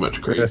pretty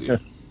much crazy.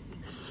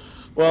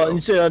 Well,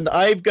 and so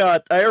I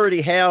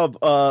already have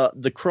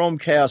the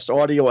Chromecast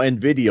audio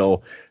and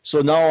video,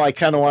 so now I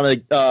kind of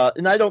want to,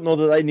 and I don't know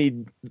that I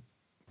need,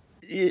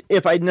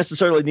 if I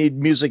necessarily need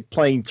music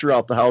playing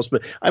throughout the house,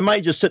 but I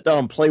might just sit down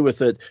and play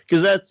with it,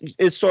 because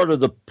it's sort of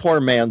the poor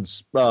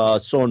man's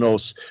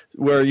Sonos,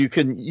 where you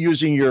can,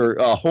 using your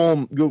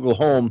Google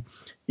Home,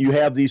 you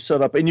have these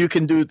set up, and you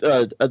can do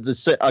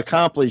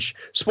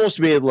supposed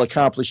to be able to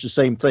accomplish the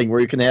same thing,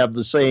 where you can have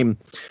the same.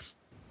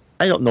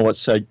 I don't know what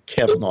set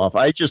Kevin off.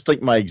 I just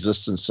think my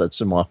existence sets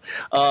him off.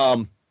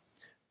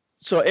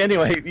 So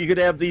anyway, you could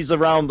have these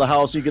around the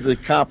house. You could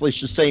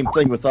accomplish the same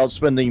thing without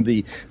spending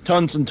the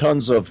tons and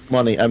tons of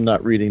money. I'm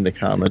not reading the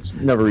comments.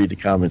 Never read the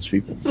comments,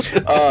 people.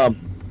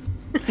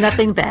 It's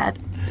nothing bad.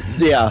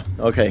 Yeah.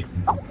 Okay.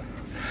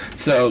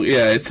 So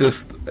it's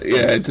just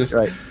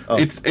right. Oh.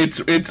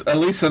 It's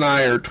Elise and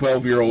I are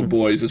 12-year-old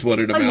boys is what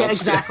it amounts yeah,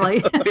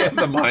 exactly. to. We have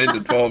the mind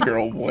of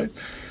 12-year-old boys.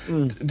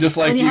 Just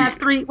like when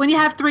you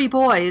have three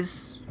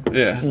boys.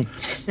 Yeah.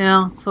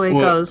 That's the way it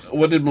goes.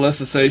 What did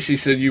Melissa say? She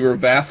said you were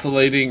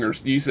vacillating, or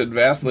you said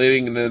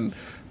vacillating, and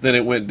then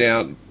it went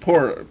down.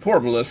 Poor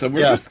Melissa. We're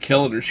just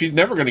killing her. She's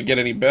never going to get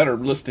any better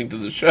listening to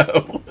the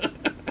show.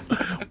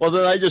 Well,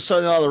 then I just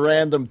sent out a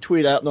random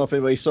tweet. I don't know if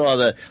anybody saw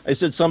that. I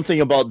said something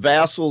about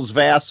vassals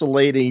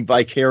vacillating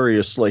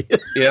vicariously.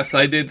 Yes,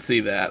 I did see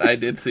that.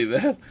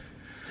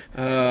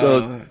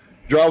 So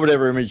draw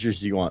whatever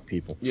images you want,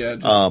 people. Yeah,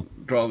 just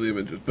draw the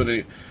images.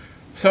 But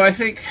so I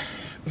think,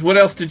 what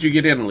else did you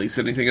get in, Elise?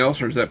 Anything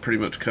else, or is that pretty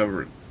much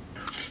covered?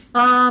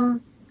 God,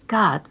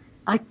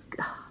 I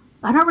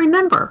don't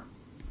remember.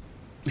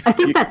 I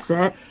think that's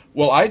it.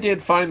 Well, I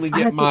did finally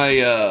get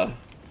I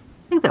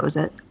think that was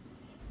it.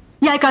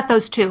 Yeah, I got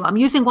those too. I'm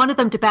using one of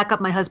them to back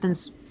up my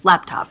husband's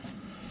laptop.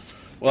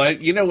 Well,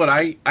 you know what?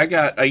 I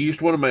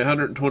used one of my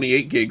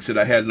 128 gigs that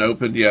I hadn't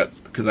opened yet,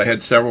 because I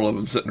had several of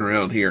them sitting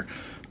around here.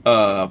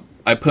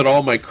 I put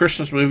all my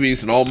Christmas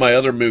movies and all my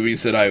other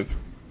movies that I've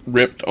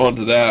ripped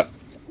onto that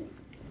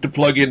to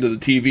plug into the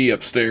TV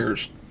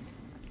upstairs.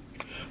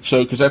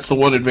 So, because that's the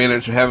one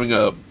advantage of having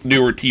a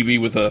newer TV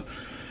with I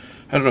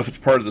don't know if it's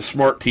part of the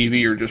smart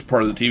TV or just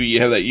part of the TV. You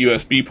have that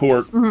USB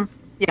port. Mm-hmm.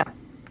 Yeah.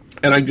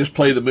 And I can just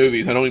play the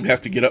movies. I don't even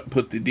have to get up and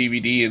put the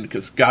DVD in,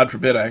 because God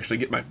forbid I actually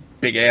get my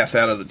big ass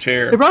out of the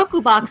chair. The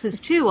Roku boxes,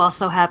 too,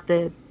 also have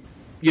the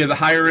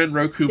higher-end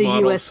Roku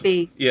models.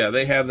 USB. Yeah,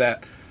 they have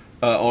that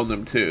on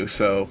them, too.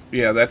 So,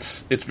 yeah,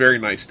 it's very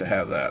nice to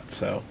have that.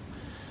 So,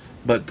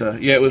 but,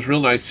 it was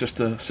real nice just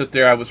to sit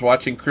there. I was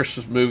watching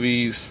Christmas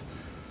movies.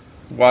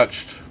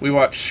 We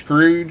watched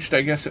Scrooged,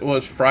 I guess it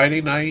was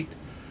Friday night.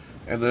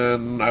 And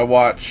then I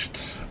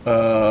watched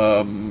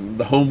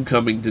The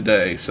Homecoming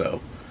today, so...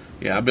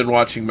 Yeah, I've been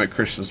watching my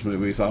Christmas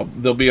movies.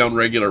 They'll be on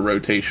regular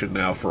rotation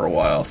now for a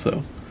while,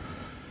 so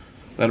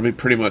that'll be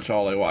pretty much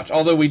all I watch.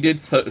 Although we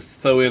did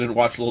throw in and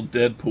watch a little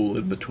Deadpool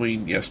in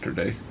between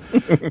yesterday,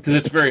 because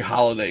it's very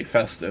holiday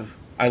festive.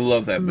 I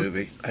love that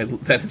movie.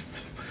 That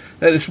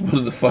is one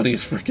of the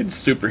funniest freaking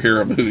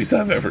superhero movies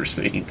I've ever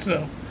seen.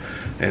 So,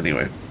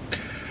 anyway,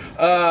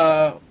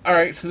 all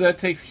right. So that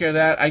takes care of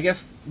that. I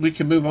guess we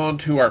can move on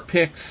to our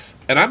picks,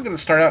 and I'm going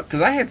to start out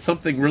because I had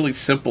something really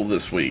simple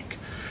this week.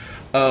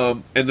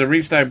 And the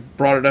reason I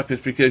brought it up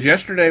is because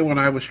yesterday when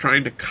I was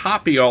trying to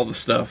copy all the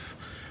stuff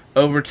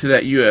over to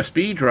that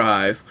USB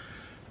drive,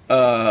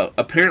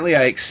 apparently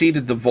I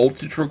exceeded the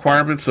voltage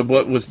requirements of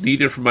what was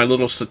needed for my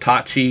little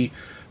Saatchi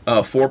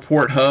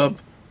 4-port hub,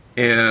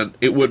 and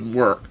it wouldn't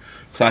work.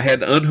 So I had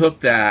to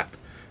unhook that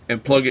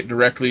and plug it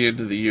directly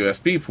into the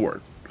USB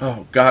port.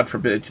 Oh, God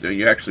forbid,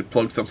 you actually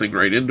plug something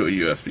right into a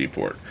USB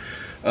port.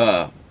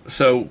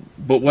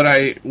 But what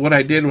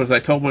I did was I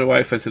told my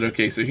wife, I said,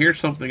 okay, so here's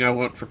something I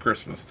want for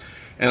Christmas.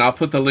 And I'll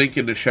put the link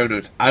in the show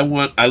notes. I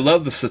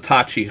love the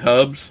Saatchi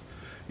hubs,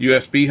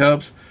 USB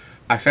hubs.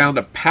 I found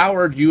a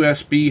powered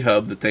USB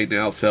hub that they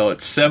now sell.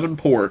 It's 7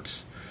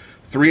 ports.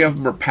 3 of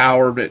them are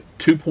powered at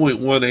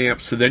 2.1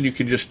 amps, so then you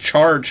can just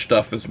charge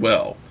stuff as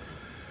well.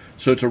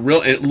 So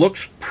it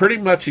looks pretty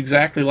much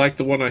exactly like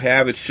the one I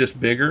have. It's just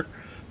bigger.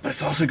 But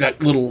it's also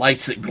got little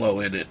lights that glow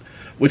in it,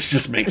 which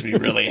just makes me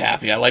really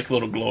happy. I like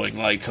little glowing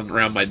lights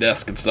around my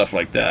desk and stuff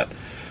like that.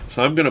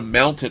 So I'm going to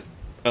mount it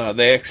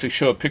They actually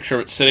show a picture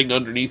of it sitting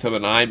underneath of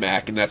an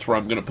iMac, and that's where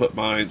I'm going to put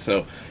mine.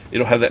 So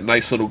it'll have that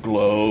nice little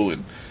glow,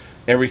 and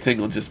everything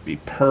will just be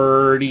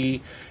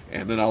purty.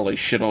 And then I'll lay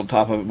shit on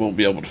top of it, won't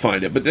be able to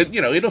find it. But then,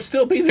 it'll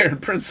still be there in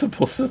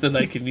principle, so that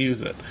I can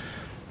use it.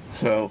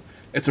 So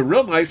it's a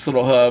real nice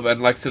little hub,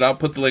 and like I said, I'll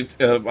put the link.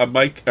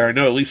 I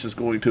know Lisa's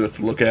going to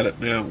look at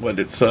it now, but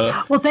it's.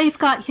 Well, they've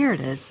got, here it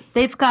is.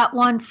 They've got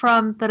one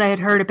from that I had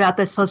heard about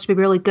that's supposed to be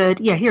really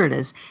good. Yeah, here it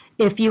is.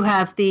 If you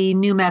have the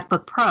new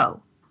MacBook Pro.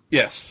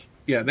 Yes.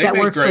 Yeah, they that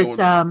make works great with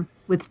ones.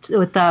 with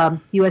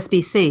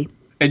USB-C.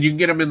 And you can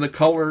get them in the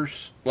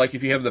colors, like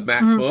if you have the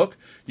MacBook,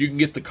 you can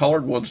get the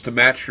colored ones to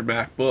match your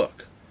MacBook.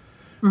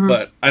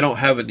 But I don't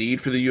have a need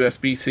for the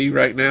USB-C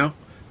right now,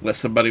 unless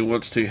somebody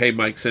wants to, hey,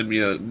 Mike, send me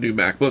a new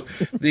MacBook.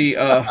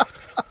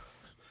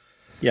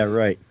 Yeah,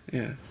 right.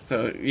 Yeah,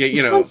 so, yeah,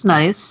 This one's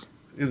nice.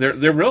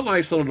 They're real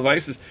nice little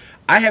devices.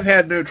 I have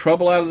had no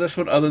trouble out of this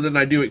one, other than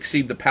I do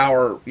exceed the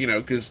power,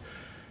 because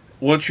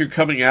once you're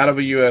coming out of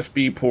a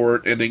USB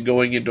port and then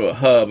going into a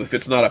hub, if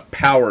it's not a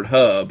powered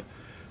hub,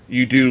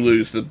 you do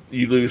lose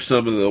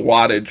some of the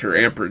wattage or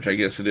amperage, I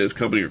guess it is,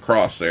 coming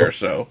across there,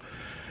 so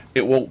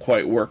it won't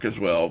quite work as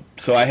well.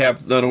 So I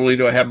have, not only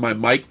do I have my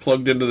mic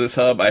plugged into this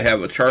hub, I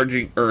have a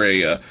charging or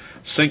a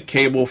sync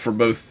cable for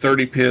both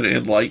 30-pin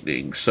and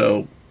Lightning.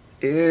 So,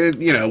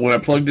 when I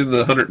plugged in the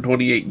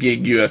 128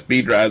 gig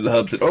USB drive, the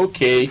hub said,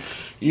 "Okay,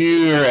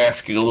 you're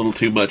asking a little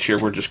too much here.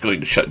 We're just going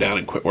to shut down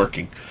and quit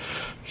working."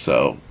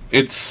 So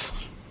it's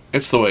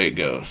the way it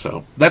goes.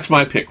 So that's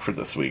my pick for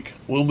this week.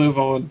 We'll move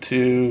on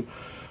to.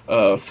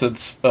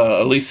 Since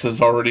Elise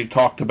has already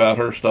talked about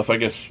her stuff, I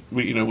guess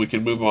we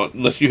can move on.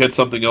 Unless you had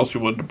something else you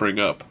wanted to bring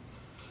up.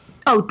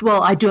 Oh,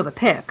 well, I do have a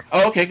pick.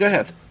 Oh, okay, go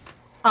ahead.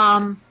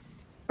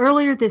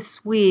 Earlier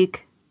this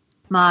week,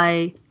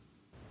 my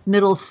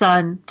middle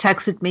son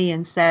texted me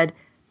and said,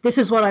 "This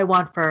is what I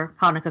want for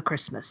Hanukkah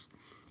Christmas."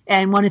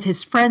 And one of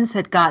his friends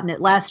had gotten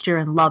it last year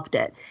and loved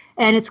it.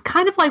 And it's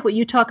kind of like what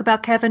you talk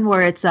about, Kevin,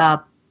 where it's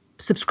a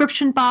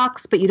subscription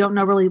box, but you don't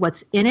know really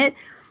what's in it.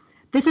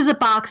 This is a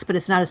box, but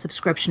it's not a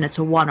subscription. It's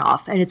a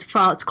one-off, and it's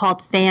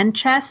called Fan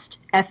Chest,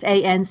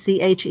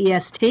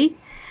 FANCHEST,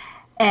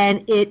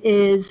 and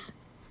it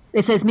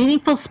says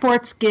meaningful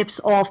sports gifts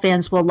all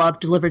fans will love,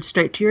 delivered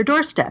straight to your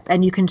doorstep,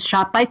 and you can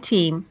shop by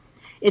team.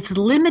 It's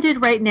limited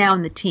right now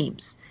in the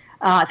teams.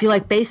 If you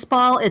like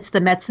baseball, it's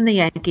the Mets and the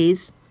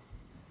Yankees.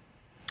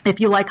 If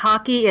you like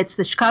hockey, it's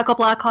the Chicago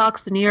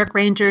Blackhawks, the New York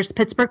Rangers, the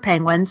Pittsburgh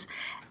Penguins,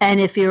 and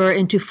if you're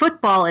into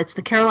football, it's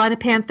the Carolina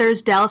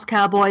Panthers, Dallas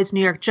Cowboys, New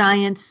York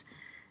Giants,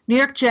 New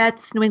York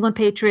Jets, New England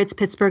Patriots,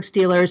 Pittsburgh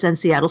Steelers, and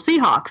Seattle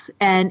Seahawks.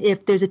 And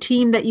if there's a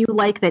team that you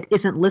like that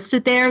isn't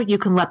listed there, you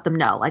can let them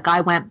know. Like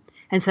I went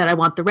and said I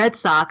want the Red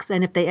Sox,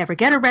 and if they ever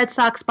get a Red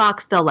Sox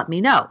box, they'll let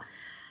me know.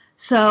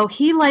 So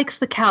he likes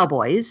the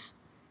Cowboys,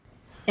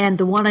 and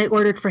the one I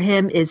ordered for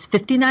him is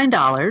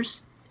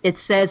 $59. It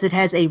says it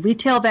has a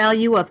retail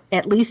value of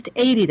at least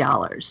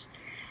 $80.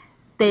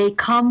 They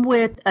come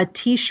with a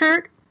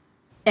T-shirt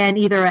and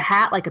either a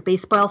hat, like a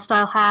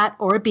baseball-style hat,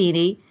 or a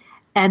beanie.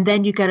 And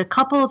then you get a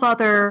couple of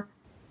other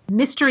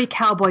mystery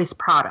Cowboys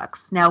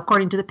products. Now,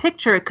 according to the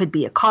picture, it could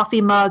be a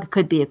coffee mug, it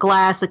could be a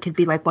glass, it could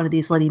be like one of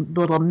these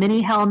little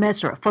mini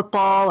helmets or a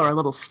football or a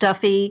little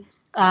stuffy.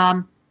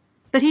 But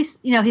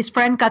his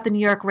friend got the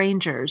New York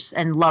Rangers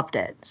and loved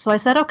it. So I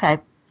said, okay,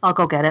 I'll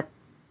go get it.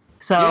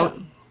 So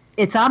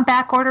It's on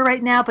back order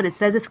right now, but it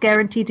says it's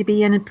guaranteed to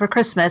be in for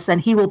Christmas,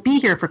 and he will be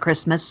here for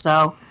Christmas.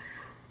 So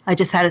I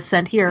just had it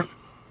sent here.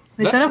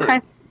 I said,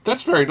 okay.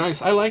 That's very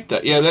nice. I like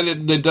that. Yeah,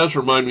 that does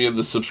remind me of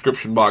the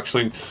subscription box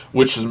thing,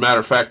 which, as a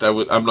matter of fact,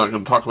 I'm not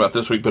going to talk about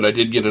this week, but I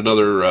did get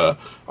another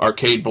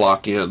arcade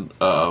block in,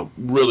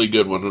 really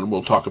good one, and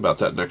we'll talk about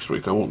that next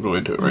week. I won't go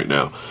into it right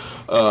now.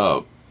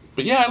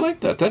 But yeah, I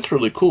like that. That's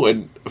really cool.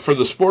 And for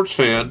the sports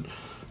fan,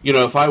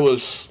 if I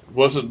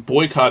wasn't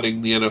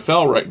boycotting the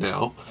NFL right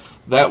now,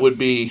 that would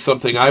be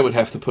something I would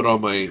have to put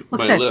on my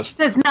list.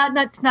 It's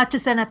not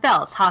just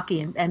NFL. It's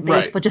hockey and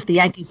baseball, right. Just the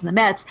Yankees and the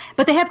Mets.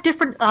 But they have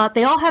different.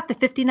 They all have the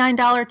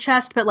 $59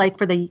 chest. But like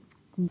for the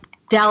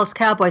Dallas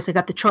Cowboys, they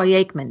got the Troy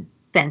Aikman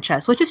fan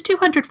chest, which is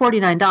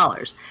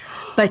 $249.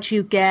 But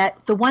you get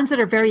the ones that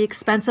are very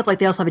expensive. Like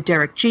they also have a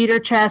Derek Jeter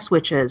chest,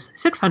 which is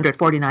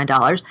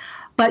 $649.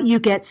 But you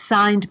get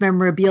signed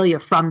memorabilia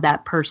from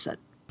that person.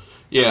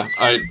 Yeah,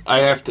 I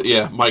have to.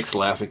 Yeah, Mike's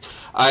laughing.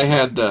 I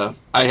have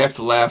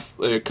to laugh.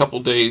 A couple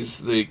days,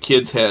 the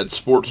kids had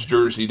sports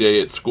jersey day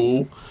at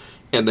school,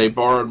 and they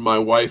borrowed my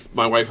wife.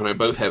 My wife and I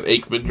both have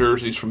Aikman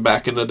jerseys from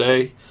back in the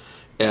day,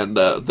 and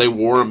they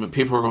wore them, and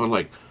people were going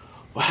like,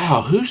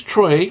 "Wow, who's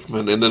Troy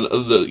Aikman?" And then,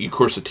 of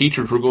course, the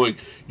teachers were going,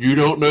 "You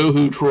don't know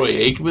who Troy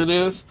Aikman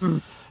is?"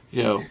 Mm.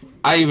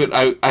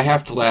 I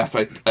have to laugh.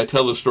 I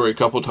tell this story a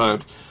couple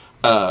times.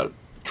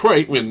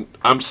 Troy Aikman,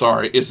 I'm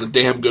sorry, is a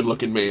damn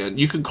good-looking man.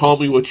 You can call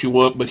me what you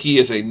want, but he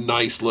is a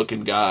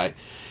nice-looking guy.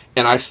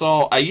 And I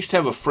used to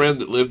have a friend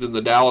that lived in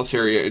the Dallas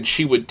area, and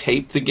she would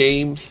tape the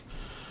games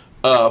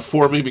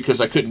for me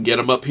because I couldn't get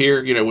them up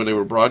here, when they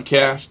were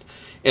broadcast.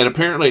 And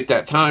apparently at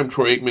that time,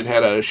 Troy Aikman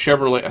had a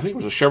Chevrolet, I think it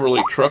was a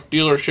Chevrolet truck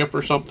dealership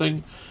or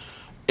something.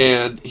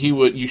 And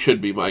you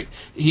should be, Mike.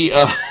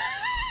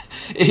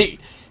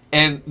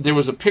 And there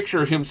was a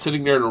picture of him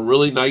sitting there in a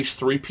really nice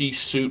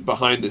 3-piece suit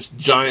behind this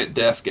giant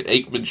desk at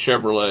Aikman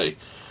Chevrolet.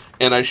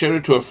 And I showed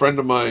it to a friend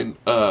of mine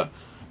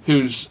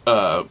who's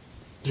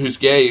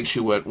gay, and she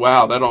went,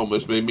 "Wow, that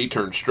almost made me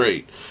turn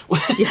straight."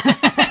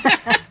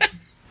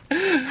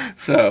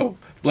 So,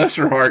 bless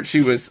her heart,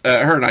 she was,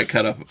 her and I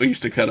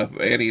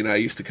Annie and I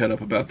used to cut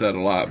up about that a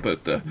lot,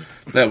 but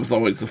that was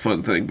always the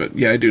fun thing. But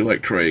yeah, I do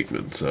like Troy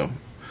Aikman, so.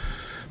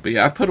 But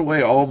yeah, I've put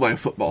away all my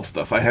football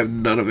stuff. I have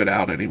none of it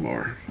out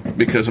anymore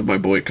because of my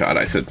boycott.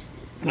 I said,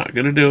 not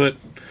going to do it.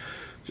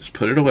 Just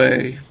put it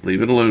away.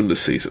 Leave it alone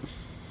this season.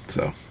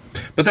 So,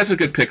 but that's a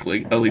good pick,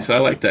 Elisa. I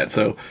like that.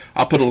 So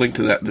I'll put a link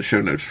to that in the show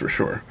notes for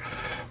sure.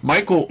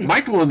 Michael,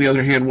 on the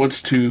other hand,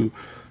 wants to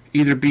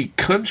either be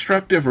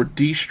constructive or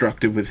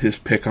destructive with his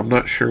pick. I'm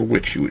not sure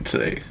which you would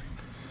say.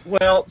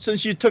 Well,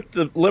 since you took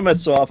the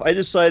limits off, I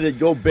decided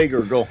go big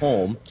or go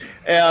home.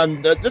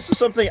 And this is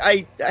something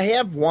I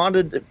have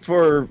wanted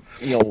for,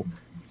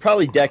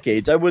 probably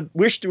decades. I would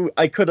wish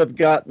I could have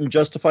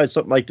justified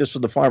something like this for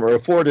the farm, or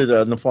afforded it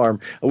on the farm.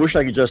 I wish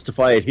I could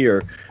justify it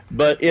here.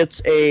 But it's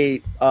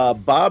a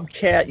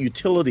Bobcat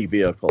utility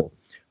vehicle.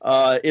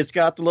 It's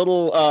got the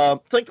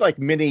little, think like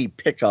mini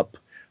pickup.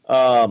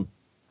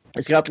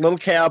 It's got the little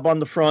cab on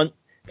the front.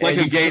 Like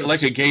a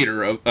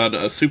Gator,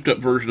 a souped-up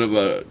version of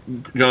a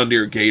John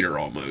Deere Gator,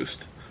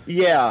 almost.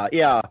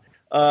 Yeah.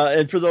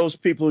 And for those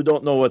people who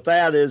don't know what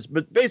that is,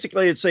 but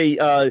basically it's an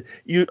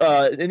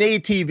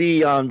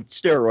ATV on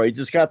steroids.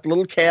 It's got the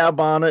little cab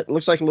on it. It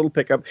looks like a little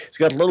pickup. It's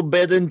got a little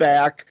bed in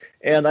back.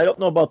 And I don't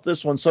know about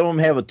this one. Some of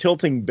them have a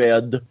tilting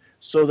bed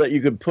so that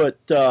you could put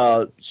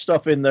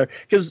stuff in there.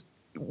 Because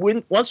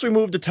once we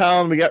moved to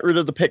town, we got rid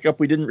of the pickup.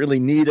 We didn't really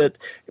need it,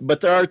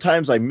 but there are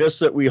times I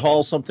miss it. We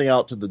haul something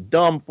out to the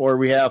dump, or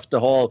we have to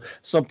haul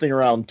something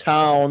around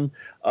town.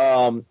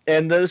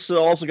 And this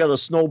also got a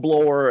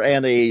snowblower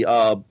and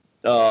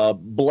a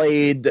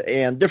blade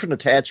and different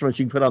attachments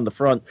you can put on the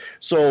front.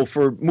 So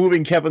for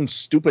moving Kevin's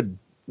stupid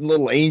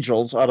little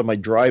angels out of my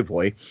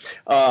driveway,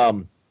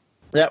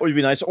 that would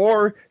be nice.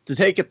 Or to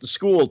take it to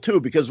school, too,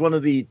 because one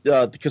of the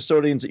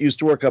custodians that used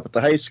to work up at the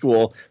high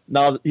school,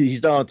 now that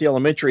he's down at the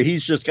elementary,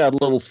 he's just got a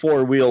little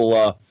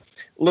four-wheel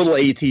little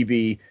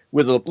ATV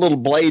with a little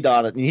blade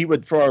on it. And he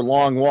would, for our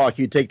long walk,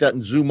 he'd take that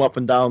and zoom up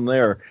and down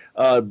there.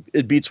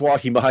 It beats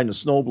walking behind a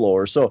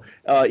snowblower. So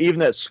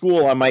even at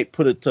school, I might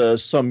put it to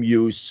some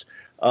use.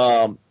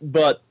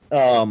 But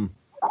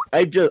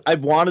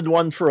I've wanted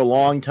one for a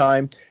long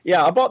time.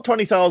 Yeah, about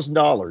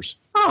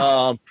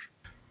 $20,000.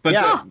 But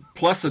yeah.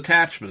 Plus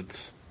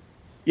attachments.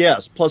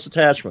 Yes, plus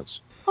attachments.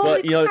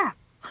 Holy crap.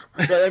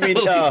 But I mean,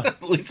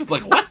 Lisa's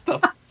like, what the?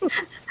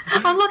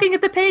 I'm looking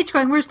at the page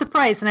going, where's the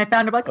price? And I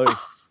found it like,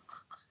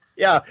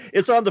 yeah,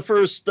 it's on the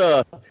first,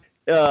 first,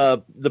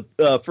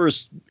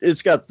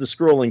 it's got the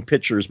scrolling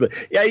pictures, but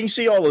yeah, you can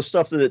see all the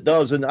stuff that it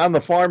does. And on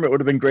the farm, it would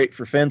have been great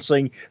for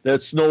fencing. That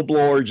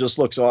snowblower just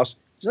looks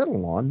awesome. Is that a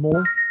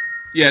lawnmower?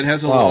 Yeah, it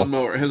has a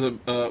lawnmower. It has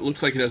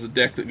looks like it has a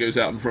deck that goes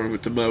out in front of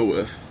it to mow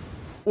with.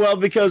 Well,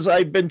 because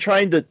I've been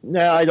trying to,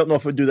 I don't know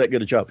if I do that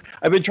good a job.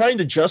 I've been trying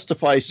to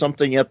justify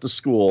something at the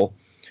school.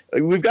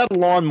 We've got a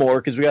lawnmower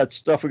because we got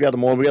stuff we got to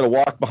mow. We got to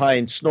walk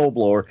behind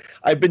snowblower.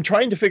 I've been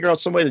trying to figure out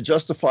some way to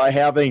justify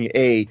having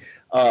a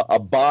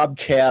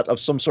bobcat of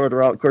some sort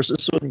around. Of course,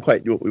 this wouldn't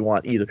quite do what we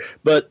want either,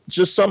 but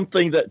just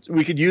something that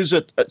we could use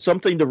it,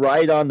 something to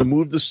ride on, to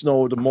move the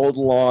snow, to mow the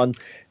lawn,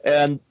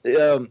 and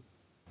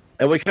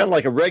we kind of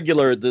like a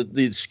regular,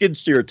 the skid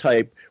steer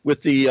type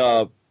with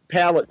the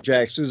pallet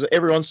jacks.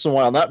 Every once in a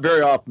while, not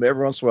very often, but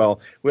every once in a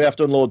while, we have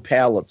to unload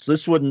pallets.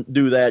 This wouldn't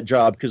do that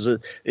job because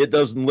it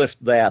doesn't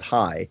lift that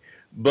high.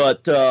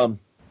 But,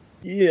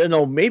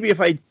 maybe if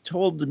I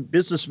told the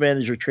business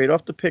manager, trade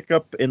off the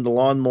pickup and the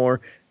lawnmower,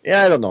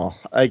 I don't know.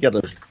 I got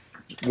to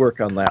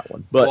work on that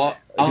one. But well,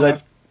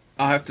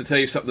 I'll have to tell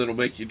you something that'll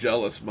make you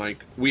jealous,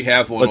 Mike. We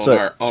have one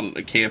on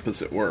the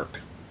campus at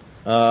work.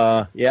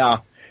 Yeah.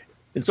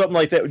 And something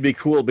like that would be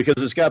cool because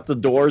it's got the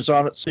doors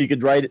on it so you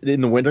could ride it in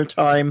the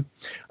wintertime.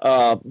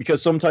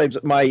 Because sometimes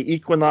my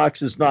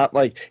Equinox is not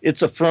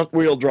it's a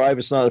front-wheel drive.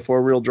 It's not a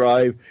four-wheel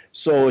drive.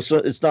 So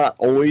it's not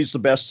always the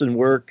best in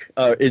work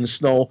in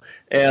snow.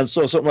 And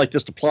so something like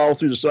this to plow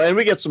through the snow. And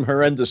we get some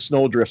horrendous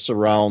snow drifts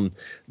around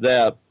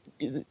that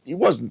it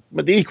wasn't,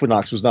 but the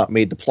Equinox was not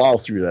made to plow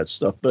through that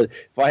stuff. But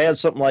if I had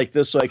something like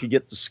this so I could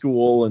get to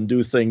school and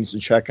do things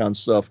and check on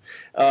stuff,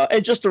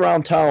 and just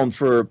around town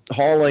for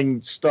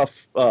hauling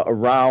stuff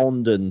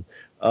around and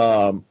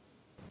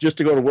just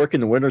to go to work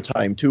in the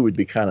wintertime too would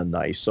be kind of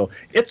nice. So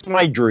it's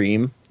my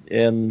dream.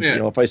 And,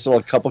 if I sell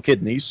a couple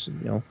kidneys,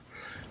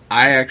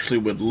 I actually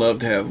would love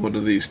to have one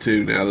of these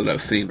too now that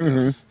I've seen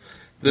this.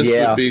 This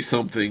would be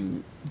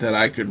something that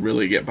I could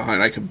really get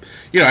behind. I could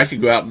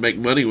go out and make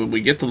money when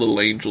we get the little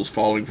angels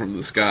falling from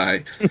the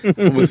sky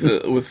with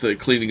the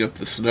cleaning up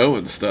the snow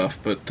and stuff.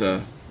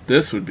 But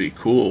this would be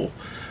cool.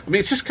 I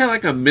mean, it's just kind of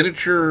like a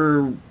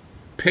miniature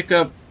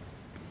pickup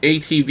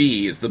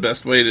ATV is the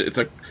best way to. It's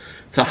a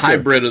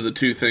hybrid of the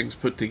two things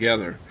put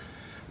together.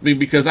 I mean,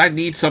 because I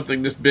need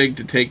something this big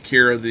to take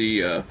care of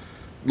the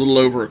little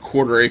over a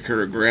quarter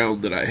acre of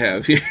ground that I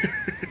have here.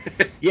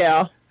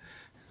 Yeah.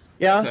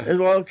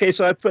 Well, okay,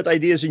 so I put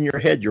ideas in your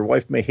head. Your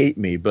wife may hate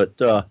me, but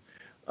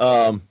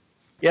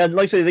yeah,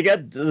 like I say, they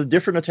got the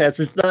different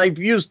attachments. Now, I've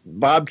used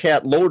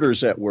Bobcat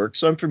loaders at work,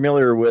 so I'm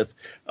familiar with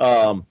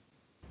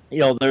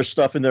their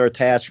stuff and their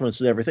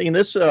attachments and everything. And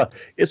this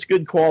it's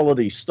good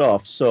quality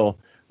stuff. So,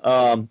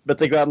 but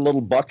they got a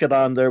little bucket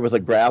on there with a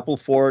grapple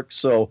fork,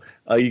 so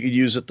you could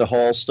use it to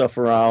haul stuff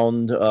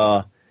around.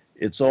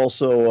 It's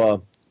also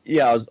a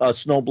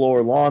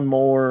snowblower,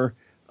 lawnmower.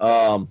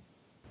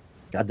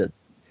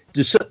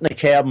 To sit in a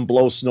cab and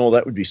blow snow,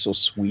 that would be so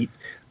sweet.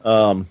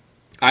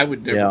 I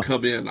would never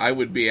come in. I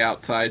would be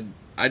outside.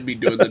 I'd be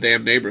doing the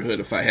damn neighborhood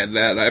if I had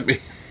that. I mean,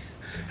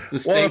 the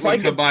state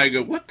would come by and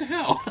go, "What the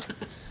hell?"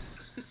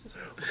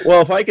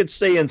 Well, if I could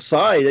stay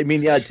inside, I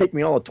mean, it'd take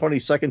me all of 20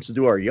 seconds to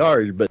do our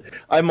yard, but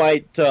I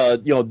might, do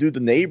the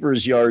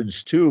neighbors'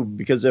 yards too,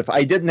 because if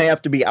I didn't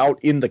have to be out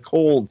in the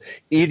cold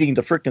eating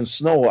the frickin'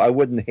 snow, I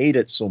wouldn't hate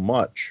it so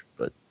much.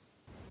 But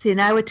see,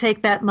 and I would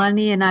take that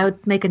money and I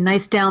would make a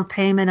nice down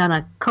payment on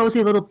a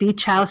cozy little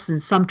beach house in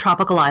some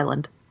tropical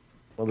island.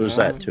 Well, there's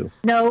that too.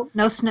 No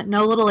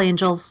little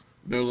angels.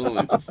 No little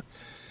angels.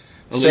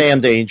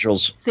 Sand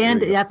angels.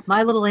 Sand, yeah.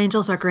 My little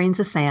angels are grains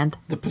of sand.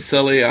 The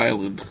Pacelli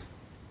Island.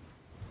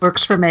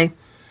 Works for me.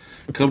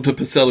 Come to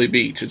Pacelli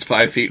Beach. It's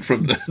 5 feet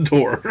from the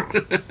door.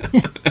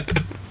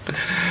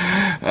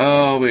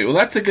 Oh, wait. Well,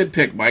 that's a good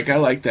pick, Mike. I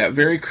like that.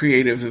 Very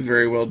creative and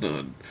very well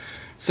done.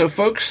 So,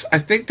 folks, I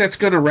think that's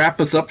going to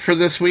wrap us up for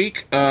this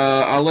week.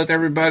 I'll let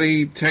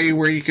everybody tell you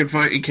where you can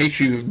find, in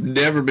case you've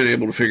never been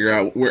able to figure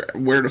out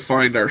where to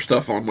find our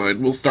stuff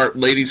online. We'll start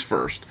ladies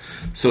first.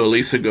 So,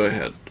 Elisa, go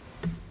ahead.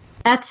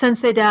 At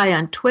Sensei Dai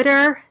on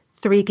Twitter,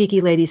 3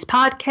 Geeky Ladies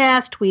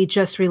Podcast. We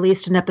just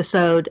released an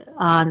episode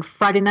on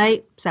Friday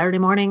night, Saturday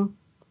morning,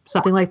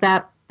 something like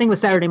that. I think it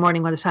was Saturday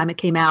morning by the time it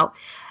came out,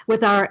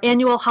 with our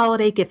annual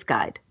holiday gift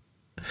guide.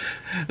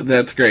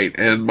 That's great.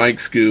 And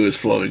Mike's goo is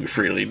flowing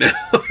freely now.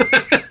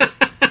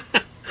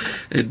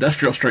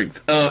 Industrial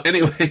strength.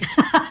 Anyway.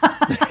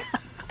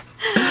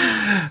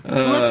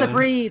 Melissa,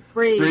 breathe.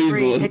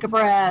 Take a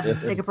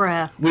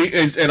breath.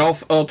 And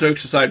all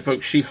jokes aside,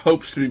 folks, she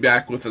hopes to be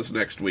back with us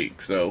next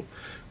week. So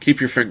keep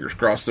your fingers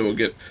crossed that we'll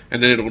get,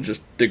 and then it'll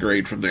just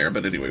degrade from there.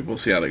 But anyway, we'll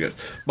see how that goes.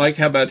 Mike,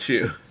 how about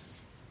you?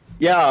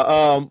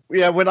 Yeah,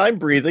 when I'm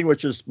breathing,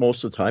 which is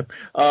most of the time,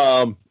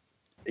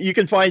 you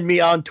can find me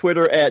on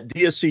Twitter at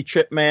DSC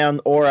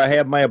Chipman, or I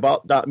have my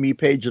about.me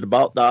page at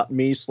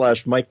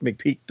about.me/Mike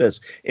McPeak.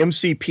 That's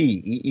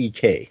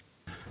MCPEEK.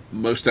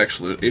 Most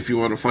excellent. If you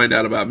want to find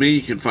out about me,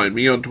 you can find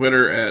me on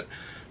Twitter at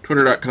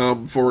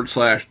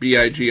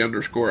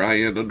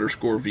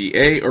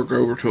twitter.com/BIG_IN_VA, or go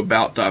over to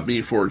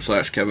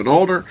about.me/Kevin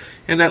Alder,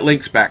 and that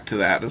links back to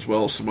that, as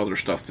well as some other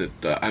stuff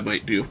that I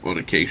might do on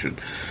occasion.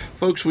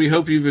 Folks, we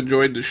hope you've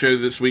enjoyed the show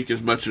this week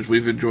as much as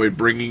we've enjoyed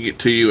bringing it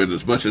to you, and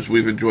as much as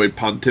we've enjoyed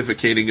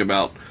pontificating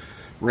about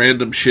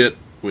random shit,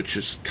 which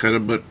is kind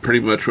of pretty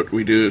much what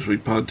we do, is we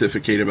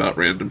pontificate about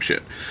random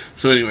shit.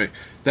 So anyway,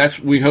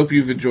 we hope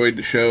you've enjoyed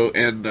the show,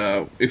 and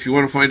if you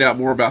want to find out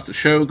more about the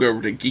show, go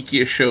over to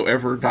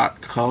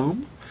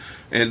geekiestshowever.com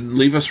and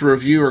leave us a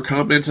review or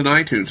comment in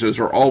iTunes. Those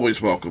are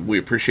always welcome. We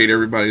appreciate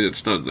everybody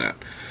that's done that.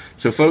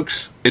 So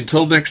folks,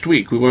 until next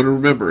week, we want to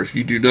remember, if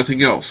you do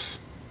nothing else,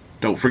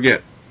 don't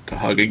forget to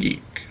hug a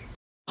geek.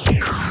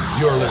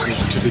 You're listening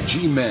to the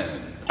G-Man.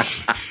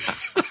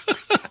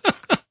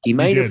 He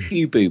made a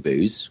few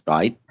boo-boos,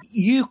 right?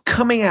 You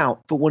coming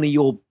out for one of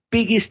your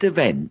biggest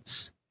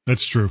events.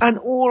 That's true. And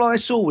all I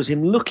saw was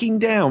him looking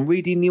down,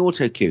 reading the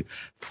auto cue.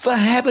 For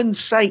heaven's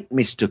sake,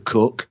 Mr.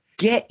 Cook,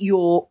 get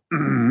your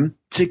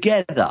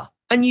together.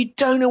 And you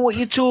don't know what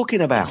you're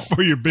talking about.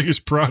 For your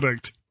biggest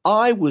product.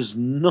 I was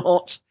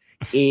not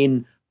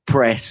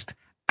impressed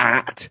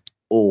at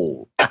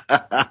all.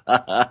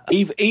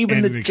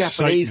 Even the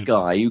Japanese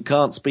guy who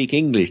can't speak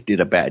English did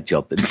a better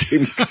job than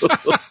Tim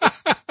Cook.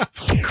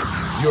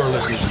 You're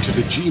listening to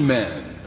the G-Man.